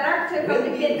het karakter van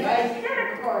de kinderen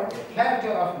sterk wordt. The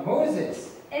character of Moses.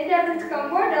 En dat het kan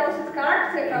worden als het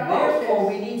karakter van And therefore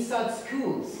we Mozes. need such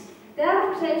schools.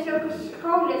 Daarom zijn zulke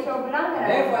scholen zo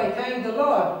belangrijk. Therefore I thank the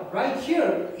Lord. Right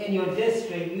here in your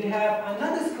district you have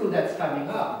another school school that's coming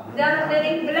up. Dan ben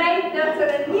ik blij dat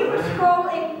er een nieuwe school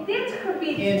in dit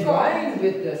gebied In komt. line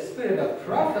with the spirit of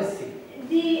prophecy.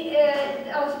 Die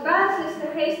als basis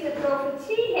de geest de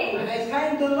profetie And heeft. I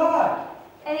thank the Lord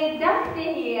En ik dank de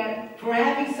Heer for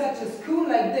having such a school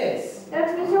like this. dat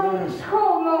we zo'n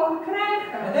school mogen And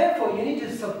krijgen. therefore you need to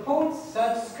support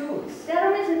such schools.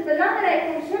 Daarom is het belangrijk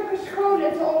om zulke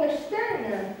scholen te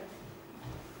ondersteunen.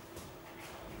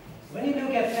 When you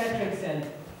look at patriarchs and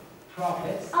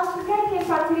prophets, Als we kijken in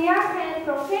patriarchen en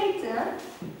profeten,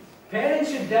 parents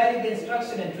should direct the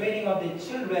instruction and training of their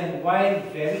children while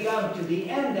very young to the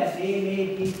end that they may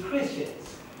be Christians.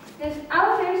 dus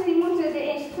ouders die moeten de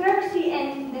instructie en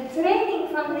de training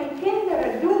van hun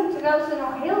kinderen doen terwijl ze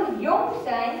nog heel jong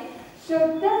zijn,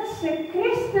 zodat ze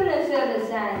christenen zullen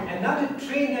zijn. And not to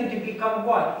train them to become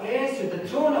what? Heirs to the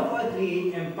throne of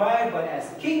earthly empire, but as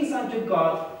kings unto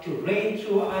God to reign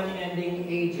through unending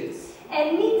ages.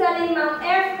 En niet alleen maar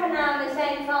erfgenamen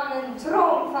zijn van een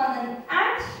troon van een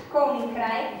aards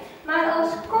koninkrijk, maar als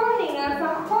koningen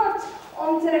van God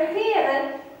om te regeren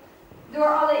door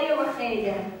alle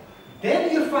eeuwigheden.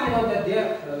 Then you find out that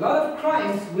there a lot of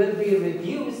crimes will be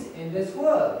reduced in this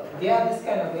world. They have this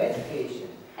kind of education.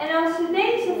 En als ze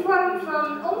deze vorm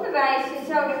van onderwijs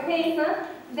zouden geven,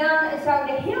 dan zou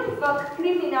er heel wat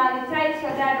criminaliteit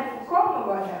zou daardoor voorkomen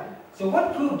worden. So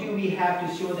what proof do we have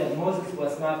to show that Moses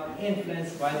was not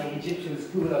influenced by the Egyptian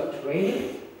school of training?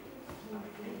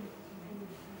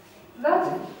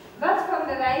 Wat voor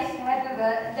bewijs hebben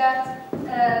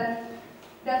we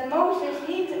dat Mozes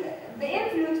niet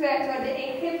beïnvloed werd door de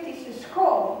Egyptische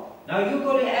school? Now you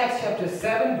go to Acts chapter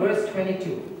 7 verse 22.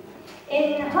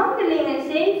 In Handelingen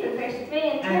 7 vers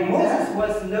And Moses 22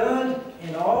 was learned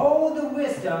in all the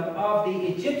wisdom of the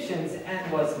Egyptians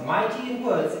and was mighty in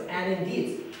words and in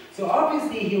deeds. So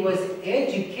obviously he was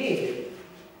educated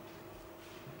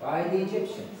by the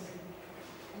Egyptians.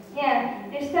 Ja,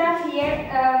 er staat hier,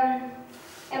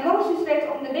 en Mozes werd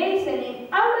onderwezen in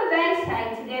alle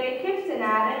wijsheid der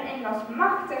Egyptenaren en was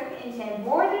machtig in zijn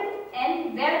woorden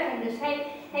en werken. Dus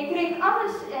hij kreeg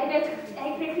alles,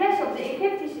 hij kreeg les op de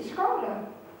Egyptische scholen.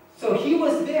 So he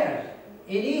was there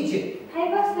in Egypt, Hij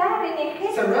was daar in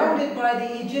Egypte surrounded by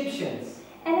the Egyptians.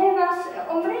 en hij was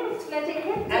omringd met And he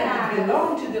Egyptenaren.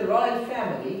 belonged to the royal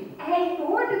family. Hij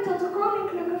behoorde tot de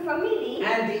koninklijke familie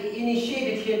And they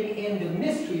initiated him in the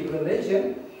mystery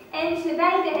religion. en ze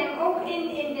wijden hem ook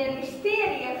in de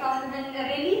mysterieën van hun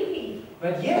religie.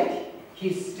 But yet, he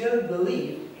still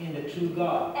believed in the true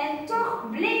God. En toch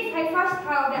bleef hij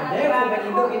vasthouden And aan de therefore, ware when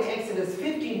you look in God. Exodus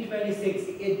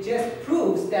 15:26, it just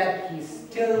proves that he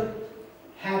still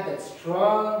had that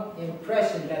strong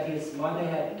impression that his mother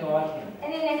had taught him.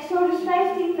 En in Exodus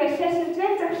 15 vers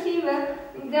 26 zien we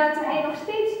dat hij nog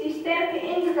steeds die sterke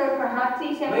indrukken had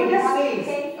die zijn Where moeder he had says-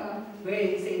 gegeven. Where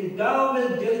he says, "Thou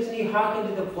wilt diligently hearken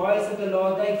to the voice of the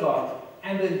Lord thy God,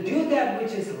 and will do that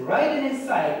which is right in his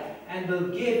sight, and will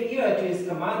give ear to his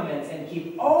commandments, and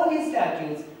keep all his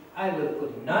statutes, I will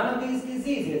put none of these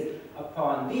diseases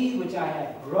upon thee which I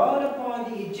have brought upon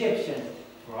the Egyptians,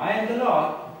 for I am the Lord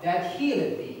that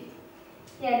healeth thee."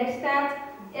 Ja, er staat,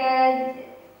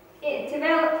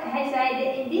 terwijl hij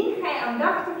zeide, indien gij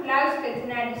aandachtig luistert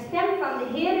naar de stem van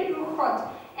de Heere uw God,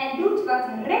 en doet wat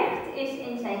recht is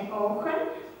in zijn ogen,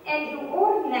 en uw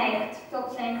oor neigt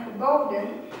tot zijn geboden,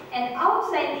 en al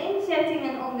zijn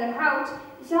inzettingen onderhoudt,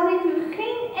 zal ik u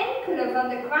geen enkele van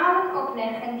de kwalen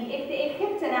opleggen die ik de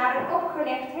Egyptenaren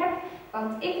opgelegd heb,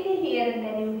 want ik de Heere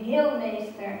ben uw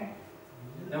heelmeester.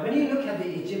 Now when you look at the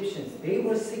Egyptians, they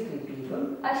were sickly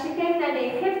people, Als je kijkt naar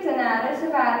de Egyptenaren, ze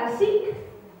waren ziek.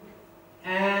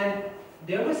 and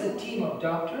there was a team of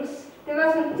doctors Er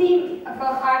was een team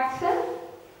van artsen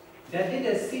that did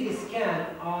a CT scan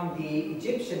on the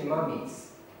Egyptian mummies.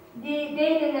 die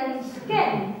deden een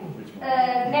scan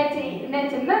met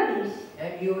de mummies.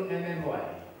 M-U-M-M-Y.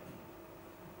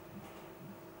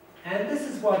 And this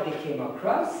is what they came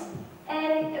across.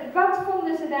 En wat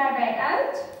vonden ze daarbij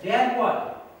uit? They had what?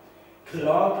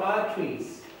 Clogged arteries.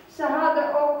 Ze hadden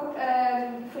ook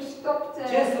verstopte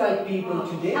Just like people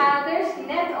today. aders,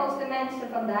 net als de mensen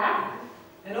vandaag.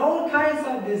 And all kinds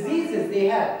of diseases they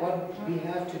had, what we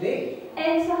have today.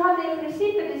 En ze hadden in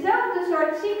principe dezelfde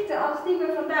soort ziekte als die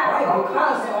we vandaag Why? ook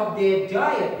Because hadden. of their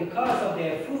diet, because of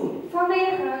their food.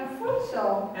 Vanwege hun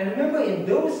voedsel. And remember, in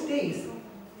those days,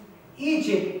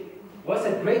 Egypt was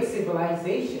a great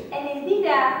civilization. En in die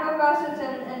dagen was het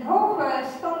een hoge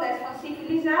standaard van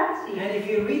civilisatie. And if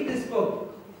you read this book,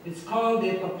 it's called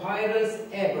the Papyrus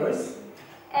Ebers.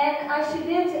 En als je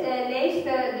dit leest,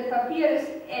 de papyrus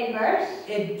Ebers,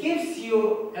 It gives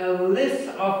you a list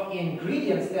of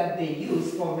ingredients that they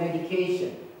use for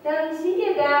medication. dan zie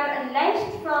je daar een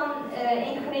lijst van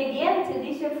ingrediënten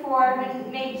die ze voor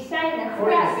hun medicijnen For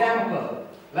gebruiken. example,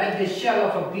 like the shell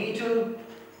of a beetle,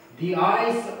 the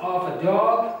eyes of a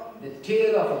dog, the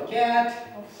tail of a cat,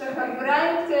 Ze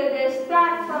gebruikten de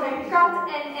staart van een kat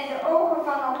en de ogen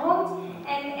van een hond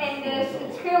en dus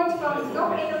het schild van nog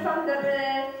een of ander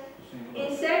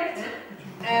insect.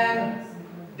 and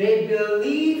they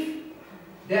believe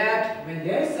that when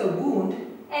there's a wound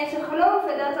En ze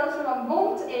geloven dat als er een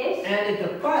wond is and the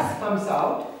pus comes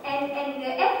out, en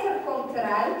de echter komt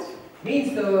eruit,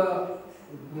 means the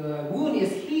wound is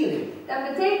healing. dan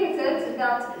betekent het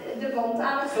dat de wond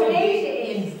aan het So genezen they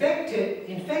is.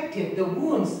 infected the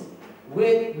wounds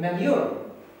with manure.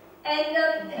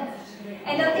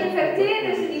 En dan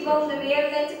infecteerden ze die wonden weer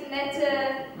met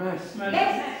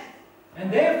mest.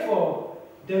 And therefore,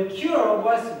 the cure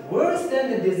was worse than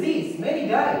the disease. Many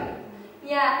died.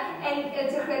 Ja, en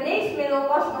het geneesmiddel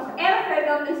was nog erger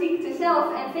dan de ziekte zelf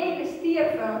en velen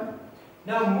stierven.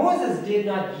 Now Moses did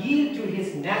not yield to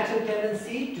his natural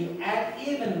tendency to add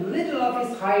even little of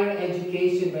his higher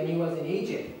education when he was in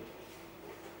Egypt.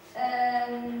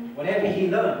 Whatever he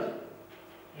learned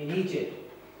in Egypt.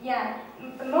 Ja,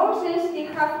 Mozes die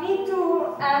gaf niet toe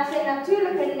aan zijn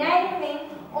natuurlijke neiging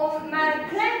om maar een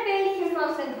klein beetje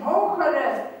van zijn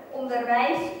hogere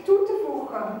onderwijs toe te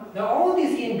voegen. Now all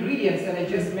these ingredients that I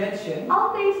just mentioned,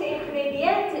 Al deze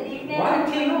ingrediënten die ik net one heb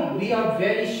thing genoemd, we are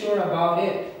very sure about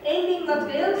it, één ding wat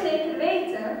we heel zeker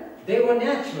weten, they were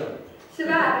natural. ze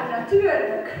waren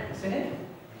natuurlijk, Isn't it?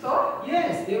 toch?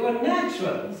 Yes, they were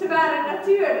natural. Ze waren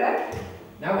natuurlijk.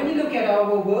 Now when you look at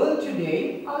our world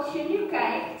today, Als je nu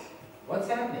kijkt, what's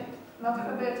happening? wat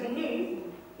gebeurt er nu?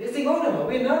 They say, oh no,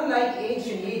 we're not like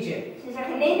ancient Egypt. Ze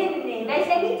zeggen nee, wij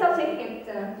zijn niet als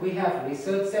Egypte. We have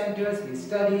research centers, we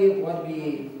study what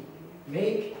we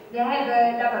make. We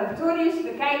hebben laboratoriums,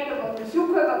 we kijken, we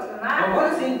onderzoeken wat we But maken.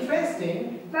 what is interesting,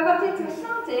 Maar wat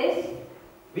interessant is,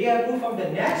 we have moved from the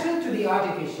natural to the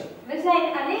artificial. we zijn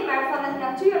alleen maar van het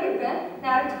natuurlijke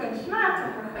naar het kunstmatige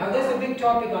Now gegaan. there's a big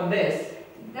topic on this.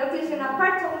 Dat is een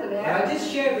apart But onderwerp, I'll just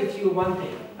share with you one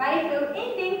thing. maar ik wil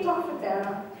één ding toch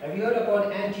vertellen. Have you heard about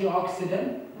antioxidant?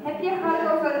 Heb je gehoord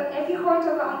over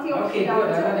Okay, antioxidanten?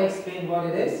 good. I'm going to explain what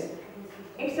it is.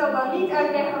 Ik zal dan niet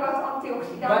uitleggen wat But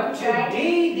antioxidanten zijn.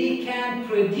 today they can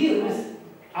produce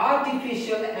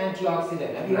artificial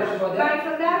antioxidant. Have you heard about Maar that?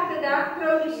 vandaag de dag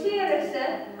produceren ze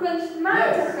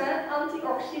kunstmatige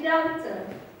antioxidanten.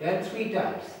 There are 3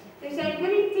 types. Er zijn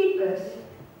 3 types.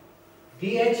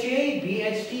 BHA,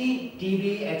 BHT,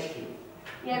 TBHQ.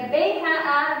 Je hebt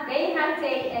BHA, BHT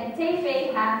en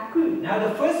TBHQ. Now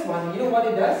the first one, you know what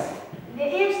it does? De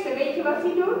eerste, weet je wat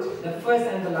die doet? The first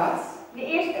and the last. De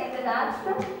eerste en de laatste.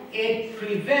 It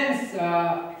prevents,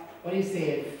 what do you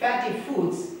say, fatty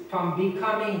foods from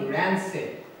becoming rancid.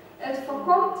 Het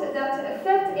voorkomt dat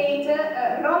vet eten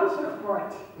ranzig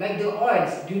wordt. Like the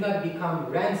oils do not become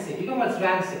rancid. You know what's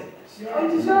rancid? Om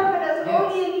te zorgen dat de Yes.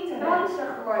 oliën niet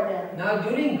ranzig worden. Now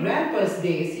during grandpa's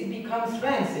days, it becomes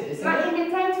rancid, isn't Maar it? in de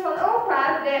tijd van opa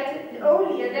werden de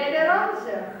oliën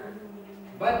ranzig.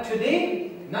 But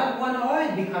today, not one oil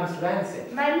becomes rancid.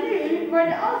 Maar nu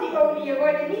worden al die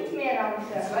oliën niet meer It's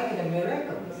ranzig. like a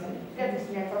miracle, isn't it? Dat is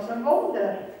net als een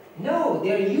wonder. No,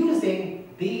 they're using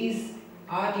these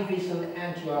artificial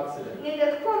antioxidants. Nee,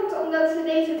 dat komt omdat ze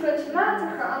deze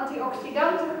kunstmatige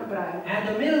antioxidanten gebruiken. And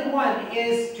the middle one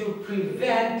is to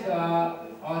prevent,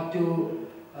 or to,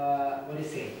 what do you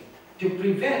say, to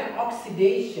prevent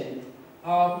oxidation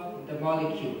of the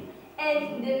molecule. En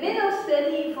de middelste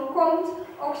die voorkomt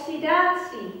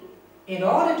oxidatie. In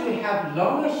order to have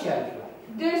longer shelf life,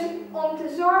 Dus om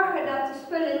te zorgen dat de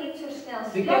spullen niet zo snel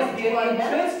because slecht they're worden,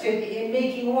 interested in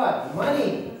making what?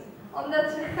 Money. omdat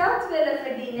ze geld willen They're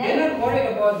verdienen. not worried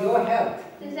about your health.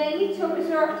 Ze zijn niet zo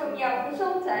bezorgd om jouw If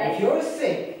gezondheid. you're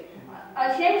sick,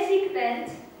 Als jij ziek bent,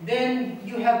 then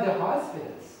you have the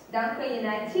hospitals. dan kun je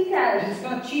naar het ziekenhuis. And it's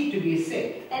not cheap to be sick.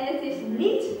 En het is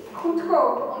niet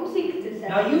goedkoop om ziek te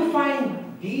Now zijn. you find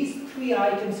these 3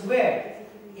 items where?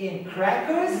 In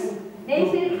crackers, to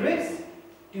Deze- crisps,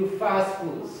 to fast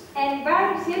foods. En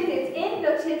waar zit dit in?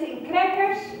 Dat zit in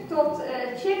crackers tot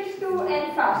chips toe en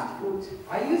fastfood.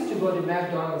 I used to go to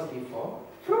McDonald's before,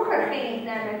 Vroeger ging ik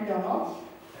naar McDonald's.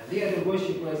 and they are the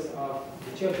worshippers of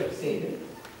the Church of Satan.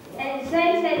 En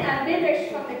zij zijn aanbidders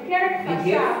van de kerk van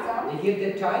Satan. They give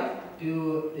their tithe to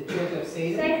the Church of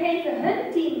Satan. Zij geven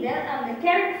hun tiende aan de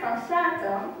kerk van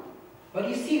Satan. But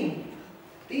you see,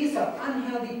 these are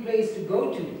unhealthy place to go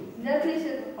to. Dat is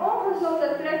een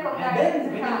ongezonde plek om And naar then te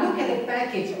when you gaan. look at the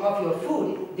package of your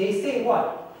food, they say what?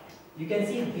 You can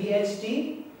see BHT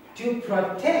to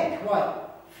protect what?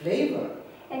 Flavor.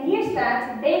 En hier staat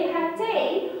BHT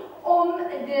om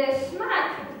de smaak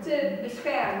te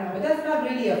beschermen. But that's not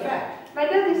really a fact. Maar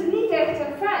dat is niet echt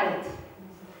een feit.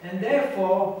 And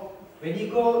therefore, when you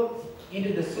go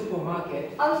into the supermarket,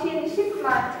 Als je in de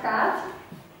supermarkt gaat,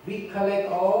 we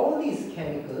collect all these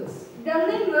chemicals, dan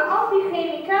nemen we al die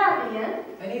chemicaliën.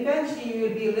 and eventually you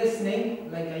will be listening,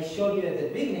 like I showed you at the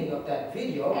beginning of that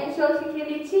video. En zoals ik je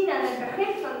liet zien aan het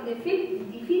begin van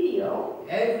die video,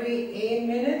 Every 1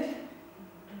 minute,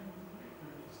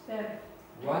 Sterk.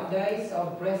 one dies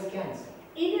of breast cancer.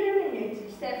 iedere minuut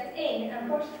sterft 1 aan You know,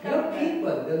 borstkanker.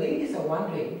 people, the ladies are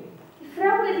wondering, Die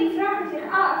vrouwen die vragen zich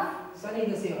af, suddenly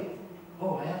they say,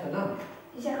 oh, I have a lump.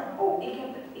 die zeggen, oh, ik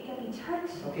heb iets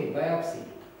hards. Okay, biopsy.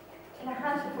 En dan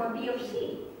gaan ze voor biopsie.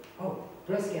 Oh,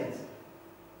 breast cancer.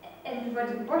 En er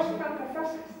wordt de borstkanker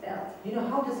vastgesteld. You know,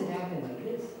 how does it happen like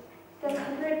this? Dat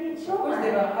gebeurt niet Of course,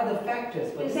 there zomaar. are other factors,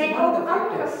 but Er this is zijn one of ook the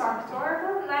andere factors.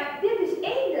 factoren, maar dit is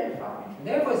één daarvan.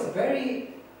 Therefore, it's very,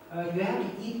 you have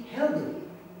to eat healthily,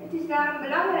 Het is daarom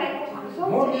belangrijk om gezond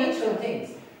more te natural eten, things.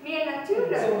 meer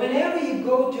natuurlijk. So whenever you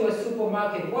go to a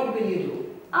supermarket, what will you do?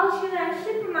 Als je naar een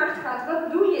supermarkt gaat, wat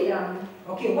doe je dan?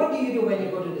 Okay, what do you do when you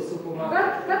go to the supermarket?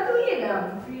 Wat doe je dan?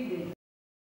 Reading.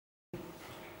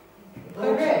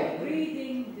 Correct.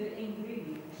 Reading the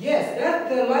ingredients. Yes, that's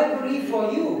the library for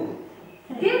you.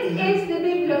 Dit is de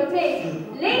bibliotheek.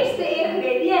 Lees de Go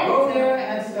ingrediënten. there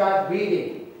and start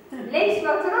reading. Lees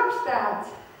wat erop staat.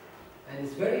 And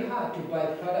it's very hard to buy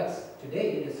products today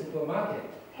in the supermarket.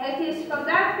 Het is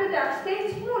vandaag de dag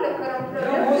steeds moeilijker om most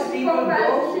producten te people kopen uit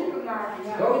de go- supermarkt.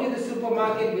 Go to the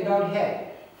supermarket without head.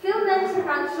 Veel mensen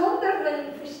gaan zonder hun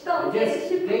verstand in de Just take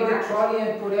the supermarkt. trolley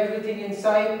and put everything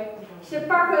inside. Ze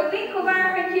pakken een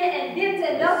winkelwagentje en dit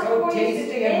en dat So gooien ze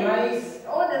tasty and erin. nice.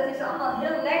 Oh, dat is allemaal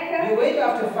heel lekker. You wait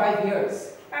after 5 years.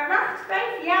 Maar wacht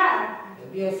 5 jaar.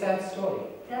 It'll be a sad story.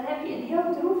 Dan heb je een heel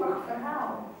droevig verhaal.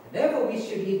 Therefore, we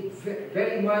should eat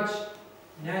very much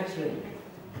naturally.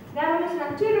 Daarom is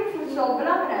natuurlijk voedsel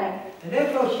belangrijk. And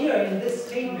therefore, here in this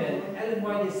statement, Ellen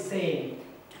White is saying,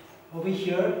 over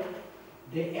here,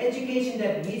 the education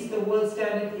that meets the world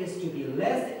standard is to be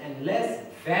less and less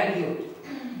valued.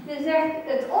 Ze zegt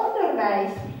het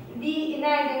onderwijs die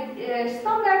naar de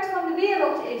standaard van de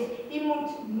wereld is, die moet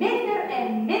minder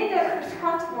en minder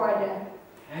geschat worden.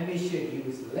 And we should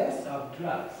use less of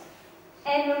drugs.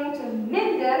 En we moeten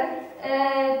minder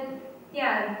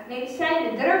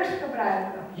medicijnen, drugs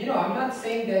gebruiken. You know, I'm not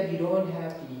saying that you don't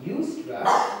have to use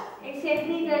drugs. Ik zeg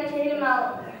niet dat je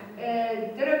helemaal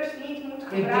drugs niet moet If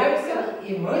there's gebruiken. an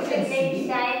emergency,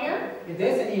 Medicijnen. if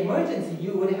there's an emergency,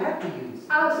 you would have to use.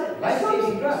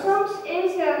 Life-saving drugs. Soms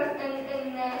is er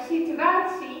een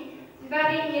situatie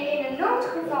waarin je in een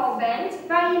noodgeval bent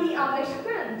waar je niet anders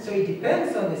kunt. So it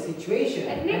depends on the situation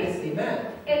Het and ligt- its demand.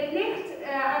 Het ligt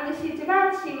aan de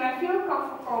situatie, maar veel kan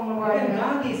voorkomen Even worden.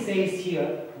 Gandhi says here,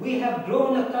 we have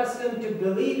grown accustomed to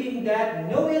believing that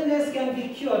no illness can be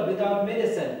cured without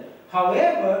medicine.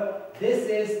 However, this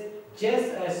is just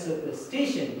a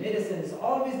superstition. Medicine is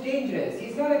always dangerous.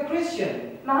 He's not a Christian.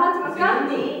 Mahatma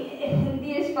Gandhi,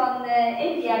 die is van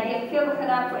India, die heeft veel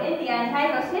gedaan voor India en hij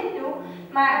was hindoe,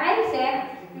 maar hij zegt,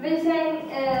 we zijn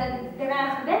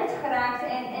eraan gewend geraakt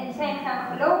en zijn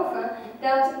gaan geloven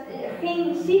dat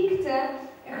geen ziekte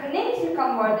genezen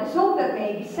kan worden zonder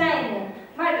medicijnen.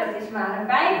 Maar dat is maar een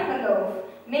bijgeloof.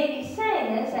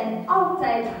 Medicijnen zijn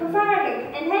altijd gevaarlijk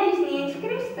en hij is niet eens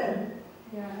christen.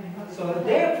 So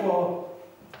therefore,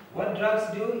 what drugs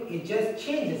do, it just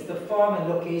changes the form and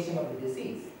location of the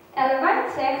disease. Ellen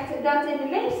White zegt dat in de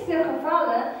meeste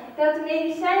gevallen dat de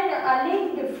medicijnen alleen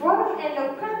de vorm en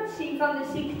locatie van de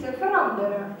ziekte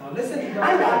veranderen. Now listen to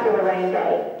I'm Dr. Dr. Elaine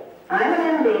Day. I'm an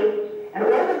MD, an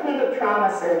orthopedic trauma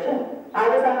surgeon. I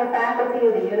was on the faculty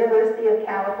of the University of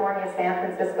California, San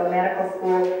Francisco Medical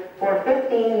School for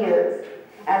 15 years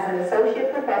as an associate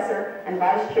professor and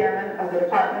vice chairman of the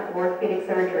Department of Orthopedic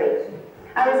Surgery.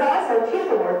 I was also chief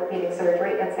of orthopedic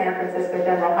surgery at San Francisco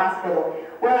General Hospital,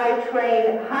 where I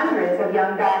trained hundreds of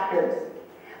young doctors.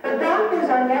 But doctors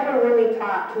are never really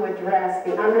taught to address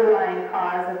the underlying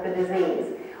cause of the disease.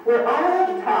 We're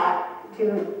only taught to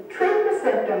treat the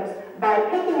symptoms by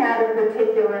picking out a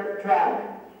particular drug.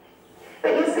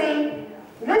 But you see,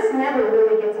 this never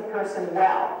really gets a person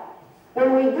well.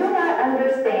 When we do not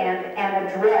understand and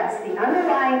address the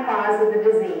underlying cause of the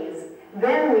disease,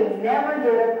 then we never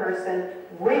get a person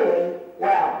really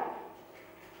well.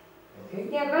 Okay?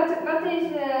 Ja, wat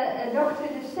deze dokter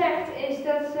dus zegt, is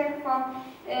dat ze zegt van,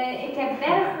 ik heb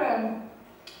bergen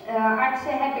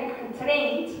artsen heb ik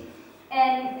getraind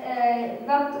En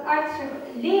wat artsen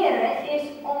leren is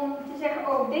om te zeggen,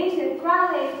 oh deze kwaal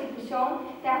heeft die persoon,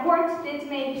 daar hoort dit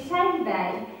medicijn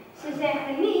bij. Ze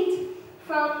zeggen niet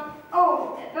van, oh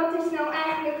wat is nou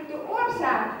eigenlijk de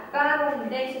oorzaak waarom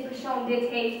deze persoon dit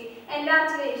heeft. En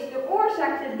laten we eens de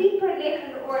oorzaak, de dieper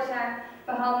liggende oorzaak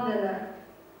behandelen.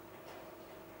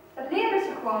 Dat leren ze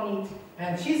gewoon niet.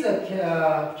 And she's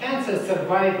a cancer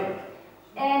survivor.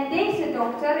 En deze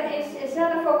dokter is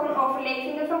zelf ook een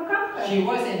overlevende van kanker. She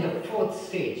was in the 4th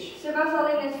stage. Ze was al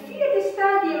in het 4e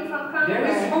stadium van kanker. There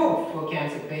is hope for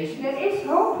cancer patients. Er is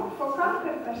hoop voor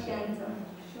kankerpatiënten.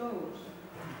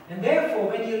 And therefore,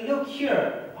 when you look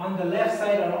here, on the left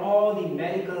side are all the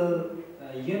medical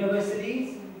universities.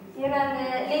 Hier aan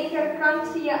de linkerkant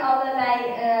zie je allerlei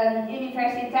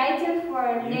universiteiten voor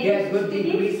You get medische good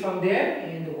studies. degrees from there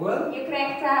in the world. Je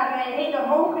krijgt daar hele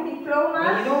hoge But diploma's.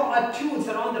 you know, our tools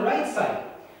are on the right side.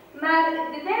 Maar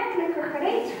de werkelijke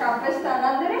gereedschappen staan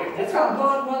aan de That's what rechterkant.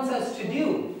 God wants us to do.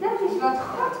 Dat is wat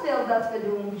God wil dat we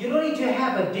doen. You don't need to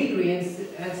have a degree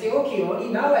and say, okay, only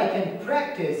now I can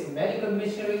practice medical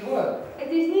missionary work.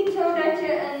 Het is niet zo dat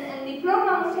je een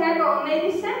diploma moet hebben om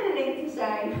medicijnenling te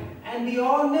zijn. And we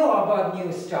all know about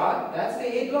New Start. That's the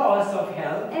 8 laws of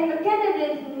health. En we kennen de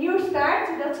New Start,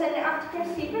 dat zijn de 8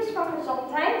 principes van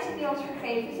gezondheid die ons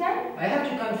gegeven zijn. I have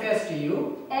to confess to you,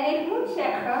 En ik moet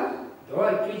zeggen, though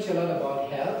I preach a lot about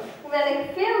health, hoewel ik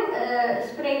veel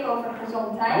spreek over I'm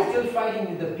gezondheid, still fighting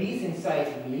with the beast inside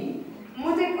me.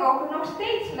 moet ik ook nog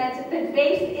steeds met het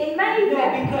beest in mij No,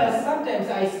 vechten. because sometimes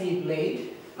I sleep late.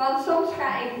 Want soms ga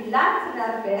ik laat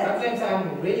naar bed. Sometimes I'm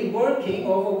really working,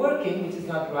 overworking, which is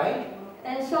not right.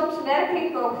 En soms werk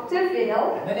ik ook te veel.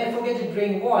 And then I forget to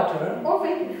drink water. Of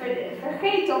ik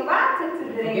vergeet om water te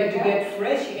Forget to drinken. get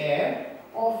fresh air.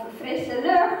 Of frisse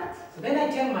lucht. So then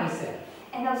I tell myself,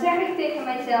 En dan zeg ik tegen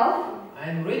mijzelf.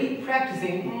 I'm really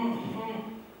practicing.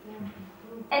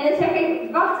 En dan zeg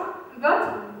ik, wat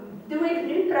doe ik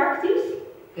nu praktisch?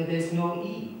 That there's no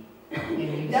E in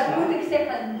New Dan moet Start. ik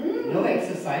zeggen, No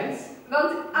exercise.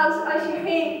 Want als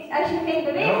je geen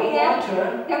beweging No hebt,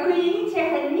 water. dan kun je niet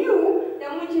zeggen nieuw,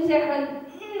 dan moet je zeggen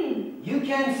You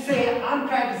can say I'm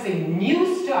practicing New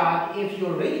Start if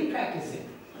you're really practicing.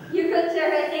 Je kunt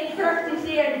zeggen, ik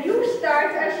praktiseer New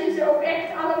Start als je ze ook echt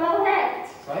allemaal hebt.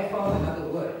 So I found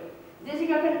another word. Dus ik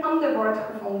heb een ander woord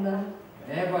gevonden.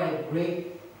 Whenever I break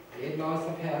the 8 laws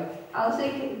of health, Als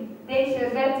ik deze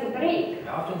wetten breek, I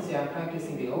often say I'm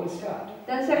practicing the old start.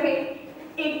 dan zeg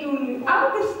ik doe nu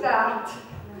oude staat.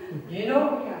 You know,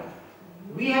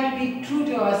 we have to be true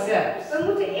to ourselves. We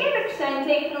moeten eerlijk zijn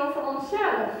tegenover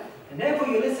onszelf. And therefore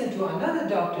you listen to another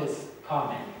doctor's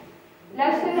comment.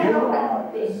 Luister naar You nog are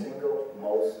the een single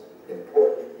most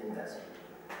important investment.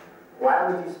 Why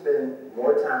would you spend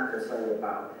more time concerned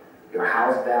about your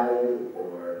house value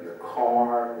or your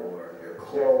car or your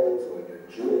clothes or your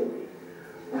jewelry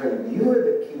when you are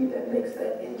the key that makes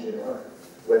that engine run?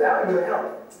 Without your help,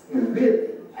 you really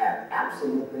have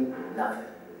absolutely nothing.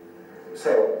 So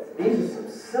these are some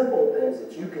simple things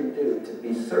that you can do to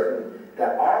be certain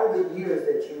that all the years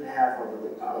that you have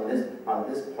on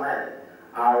this planet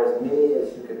are as many as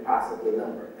you could possibly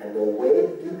number. And the way to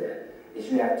do that is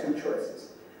you have 2 choices.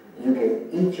 You can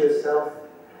eat yourself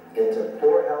into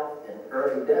poor health and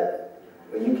early death,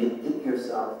 or you can eat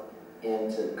yourself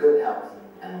into good health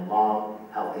and a long,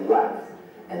 healthy life.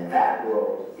 And that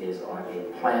road is on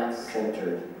a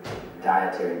plant-centered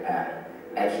dietary pattern,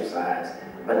 exercise,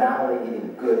 but not only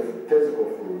eating good physical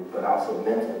food, but also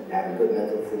mental, having good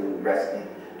mental food, resting,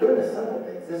 doing the simple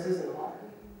things. This isn't hard.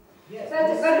 Yes,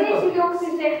 Waar deze dokter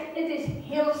zegt, het is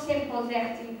heel simpel,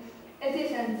 zegt hij. Het is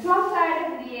een plantaardig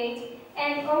dieet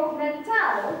en ook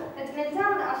mentaal. Het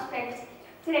mentale aspect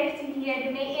trekt hij hier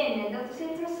ermee in en dat is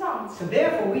interessant. So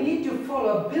therefore we need to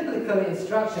follow biblical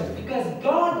instructions because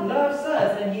God loves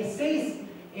us and he says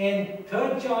in 3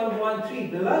 John 1:3,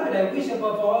 Beloved, I wish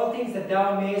above all things that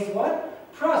thou mayest what?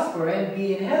 Prosper and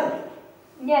be in health.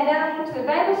 Ja, daarom moeten we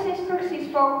Bijbelse instructies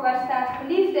volgen waar staat,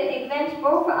 geliefde, ik wens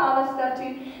boven alles dat u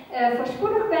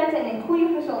voorspoedig bent en in goede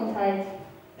gezondheid.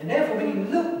 And therefore when you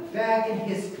look back in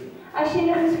history, Als je in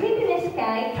de geschiedenis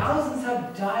kijkt, thousands have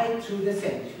died through the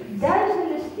centuries.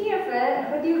 duizenden stierven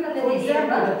gedurende For de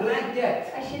example, the eeuwen. Black Death.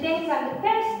 Als je denkt aan de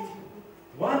pest,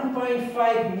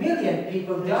 1.5 million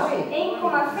people died.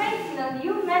 1,5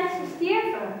 miljoen mensen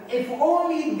stierven. If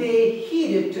only they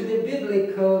heeded to the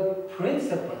biblical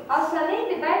principle. Als ze alleen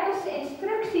de Bijbelse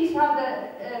instructies hadden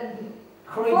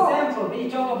For gevolgd. example, when you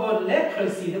talk about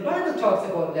leprosy, the Bible talks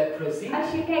about leprosy.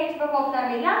 Als je kijkt bijvoorbeeld naar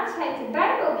melaatsheid, de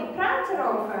Bijbel die praat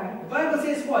erover. The Bible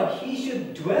says what? He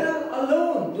should dwell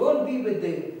alone. Don't be with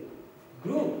the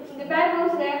group. De Bijbel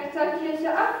zegt dat je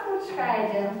ze af moet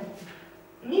scheiden.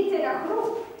 Niet in een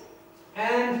groep.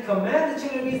 And command the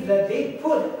children that they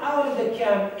put out of the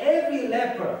camp every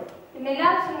leper. De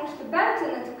melaatsen moesten buiten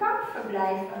het kamp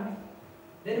verblijven.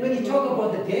 Then when you talk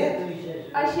about the dead,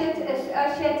 Als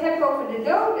je het hebt over de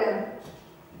doden,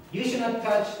 you should not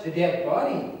touch the dead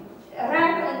body.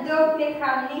 raak een dood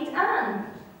lichaam niet aan.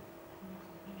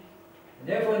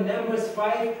 Therefore, in Numbers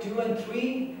 5, 2 and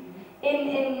 3, In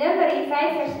Numeri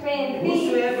 5 vers 2 en 3.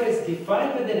 whosoever is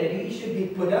defiled with the dead, he should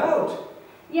be put out.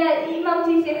 Ja, iemand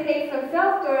die zich heeft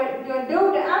vervuild door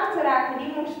doden aan te raken,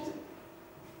 die moest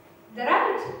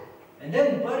eruit. And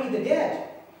then bury the dead,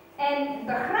 En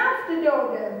begraaf de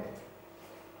doden,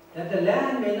 that the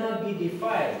land may not be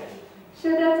defiled.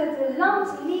 zodat het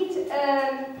land niet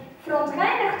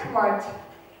verontreinigd wordt.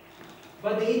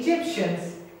 But the Egyptians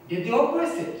did the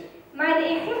opposite. Maar de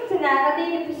Egyptenaren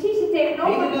deden precies het They did not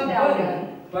tegenovergestelde.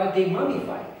 bury, but they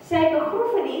mummified. Zij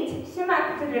begroeven niet, ze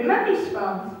maakten er mummies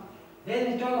van. Then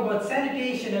we talk about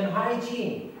sanitation and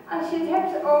hygiene. Als je het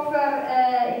hebt over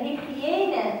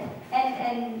hygiëne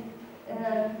en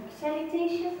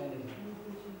sanitation,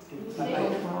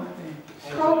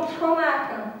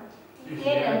 schoonmaken,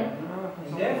 hygiëne.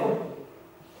 And therefore,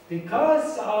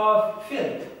 because of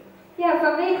filth, Ja,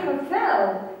 vanwege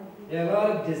vuil there are a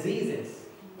lot of diseases.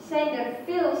 zijn er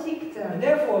veel And ziekten.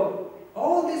 therefore,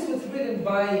 all this was written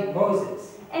by Moses.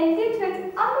 En dit werd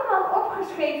allemaal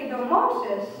opgeschreven door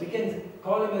Mozes. We can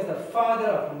call him as the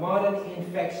father of modern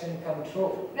infection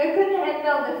control. We kunnen hem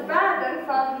wel de vader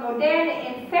van moderne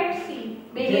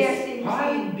infectiebeheersing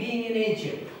Despite zien. being in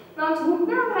Egypt, Want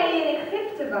hoewel hij in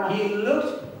Egypte was, he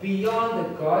looked beyond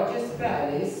the gorgeous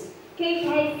palace. keek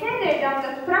hij verder dan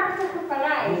het prachtige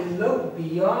paleis. He looked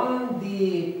beyond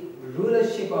the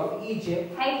rulership of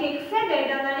Egypt Hij keek verder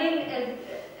dan alleen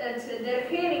de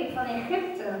regering van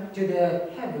Egypte to the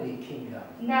heavenly kingdom.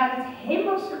 naar het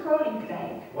hemelse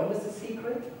koninkrijk. What was the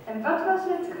secret? En wat was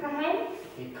het geheim?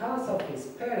 Because of his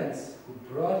parents who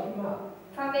brought him up.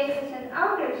 Vanwege zijn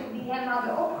ouders die hem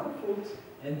hadden opgevoed.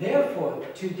 And therefore,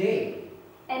 today,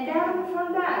 En daarom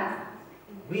vandaag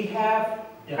we have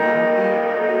the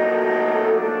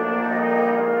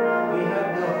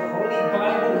Holy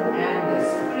Bible and the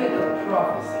Spirit of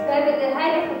prophecy. we hebben de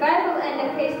Heilige Bijbel en de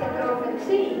Geest der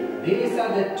Profetie. These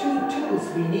are the two tools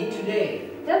we need today.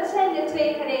 Dat zijn de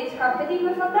twee gereedschappen die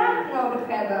we vandaag nodig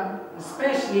hebben.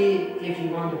 Especially if you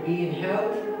want to be in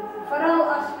health. Vooral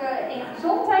als we in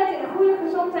gezondheid, in een goede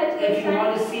gezondheid willen If you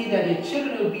want to zijn. see that your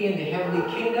children will be in the heavenly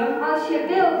kingdom. Als je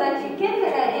wil dat je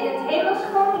kinderen in het hemels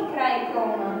koninkrijk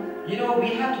komen. You know, we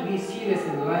have to be serious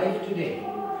in life today.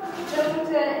 We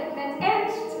moeten met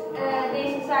ernst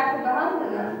deze zaken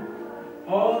behandelen.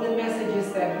 All the messages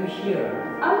that you hear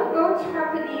Alle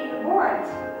boodschappen die je hoort,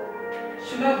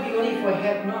 should not be only for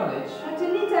head knowledge,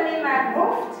 moeten niet alleen maar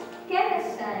hoofdkennis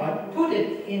zijn. but put it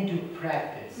into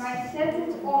practice. Maar zet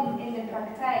het om in de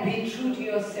praktijk. Be true to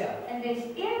yourself. En wees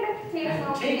eerlijk And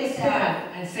tegenover take a jezelf. stand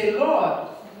and say, Lord,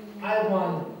 I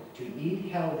want to eat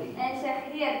healthy. En zeg,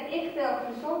 Heer, ik wil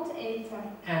gezond eten.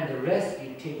 And the rest you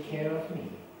take care of me.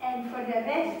 En voor de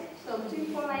rest zult u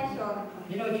voor mij zorgen.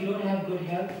 You know, if you don't have good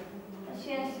health, Als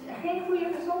je geen goede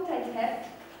gezondheid hebt,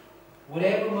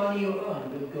 whatever money you earn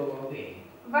will go away.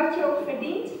 wat je ook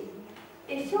verdient,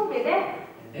 is zo weer weg.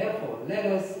 And therefore, let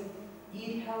us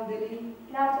eat healthily,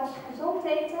 Laat ons gezond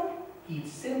eten, eat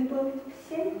simple,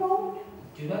 simpel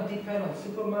do not depend on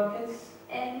supermarkets,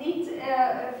 en niet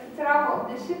vertrouwen op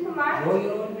de supermarkt. grow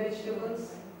your own vegetables,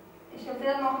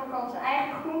 Zoveel mogelijk onze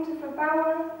eigen groenten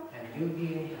verbouwen and you'll be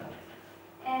in health.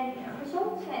 en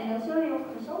gezond zijn. Dan zul je ook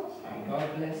gezond zijn. God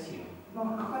bless you.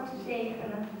 Mogen God u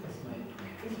zegenen. That's my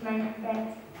prayer. Dit is mijn gebed.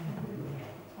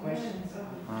 Questions?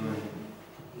 Amen.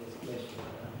 Yes, questions.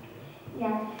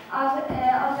 Ja,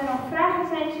 als er nog vragen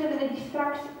zijn, zullen we die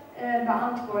straks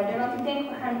beantwoorden. Want ik denk,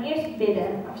 we gaan eerst bidden,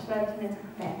 afsluiten met een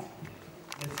gebed.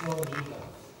 Let's go meet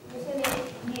God. We zullen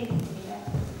hier bidden.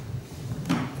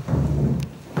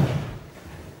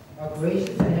 Our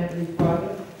gracious and heavenly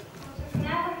Father, Onze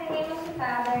genadige hemelse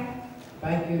Vader,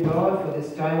 thank you, Lord, for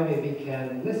this time where we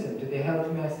can listen to the health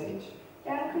message.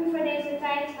 dank u voor deze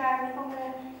tijd waar we konden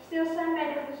stilstaan bij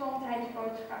de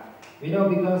gezondheidsboodschap. We know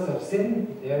because of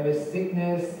sin, there is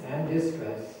sickness and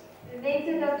distress. We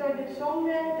weten dat door de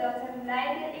zonde dat er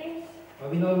lijden is. But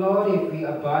we know, Lord, if we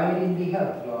abide in the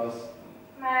health laws,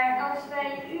 Maar als wij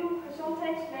uw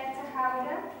gezondheidswetten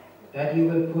houden, that you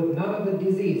will put none of the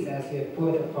disease as you have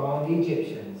put upon the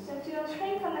Egyptians. dat u ons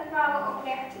geen van de kwalen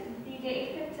oplegt die de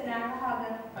Egyptenaren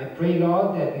hadden. I pray, Lord,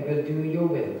 that we will do your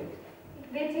will. Ik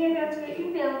bid, Heer, dat we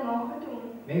uw wil mogen doen.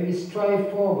 May we strive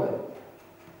forward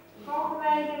Mogen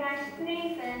wij ernaar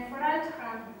streven en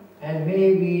gaan. And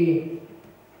may we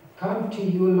come to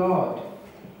you, Lord,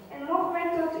 En mogen wij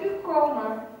tot u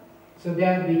komen, so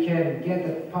that we can get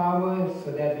the power,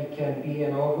 so that we can be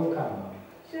an overcomer.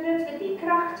 zodat we die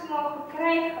kracht mogen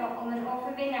krijgen om een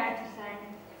overwinnaar te zijn.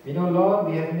 We know, Lord,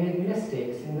 we have made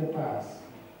mistakes in the past.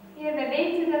 Heer, we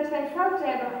weten dat wij fouten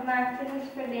hebben gemaakt in het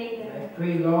verleden. I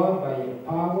pray, Lord, by your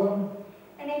power,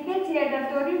 En ik bid, Heer, dat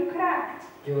door uw kracht,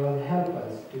 you will help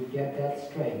us to get that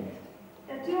strength.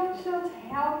 dat u ons zult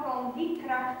helpen om die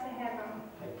kracht te hebben.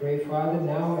 I pray, Father,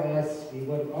 now as we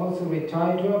would also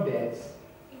retire to our beds,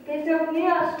 Ik bid ook nu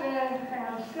als we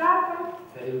gaan slapen,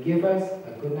 that you give us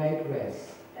a good night rest.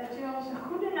 dat u ons een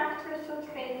goede nachtrust zult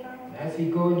geven. And as we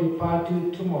go into part 2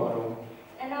 tomorrow,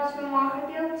 En als we morgen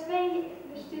deel 2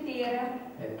 bestuderen,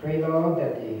 I pray, Lord,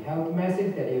 that the health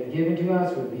message that you have given to us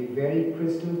will be very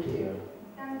crystal clear.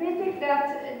 dan bid ik dat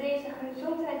deze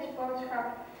gezondheidsboodschap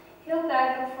heel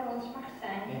duidelijk voor ons mag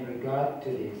zijn. In regard to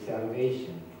the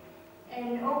salvation. En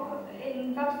ook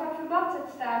in wat voor verband het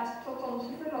staat tot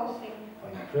onze verlossing.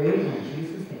 I pray in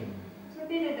Jesus' name. We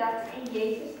bidden dat in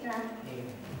Jezus' naam. Amen.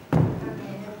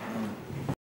 Amen.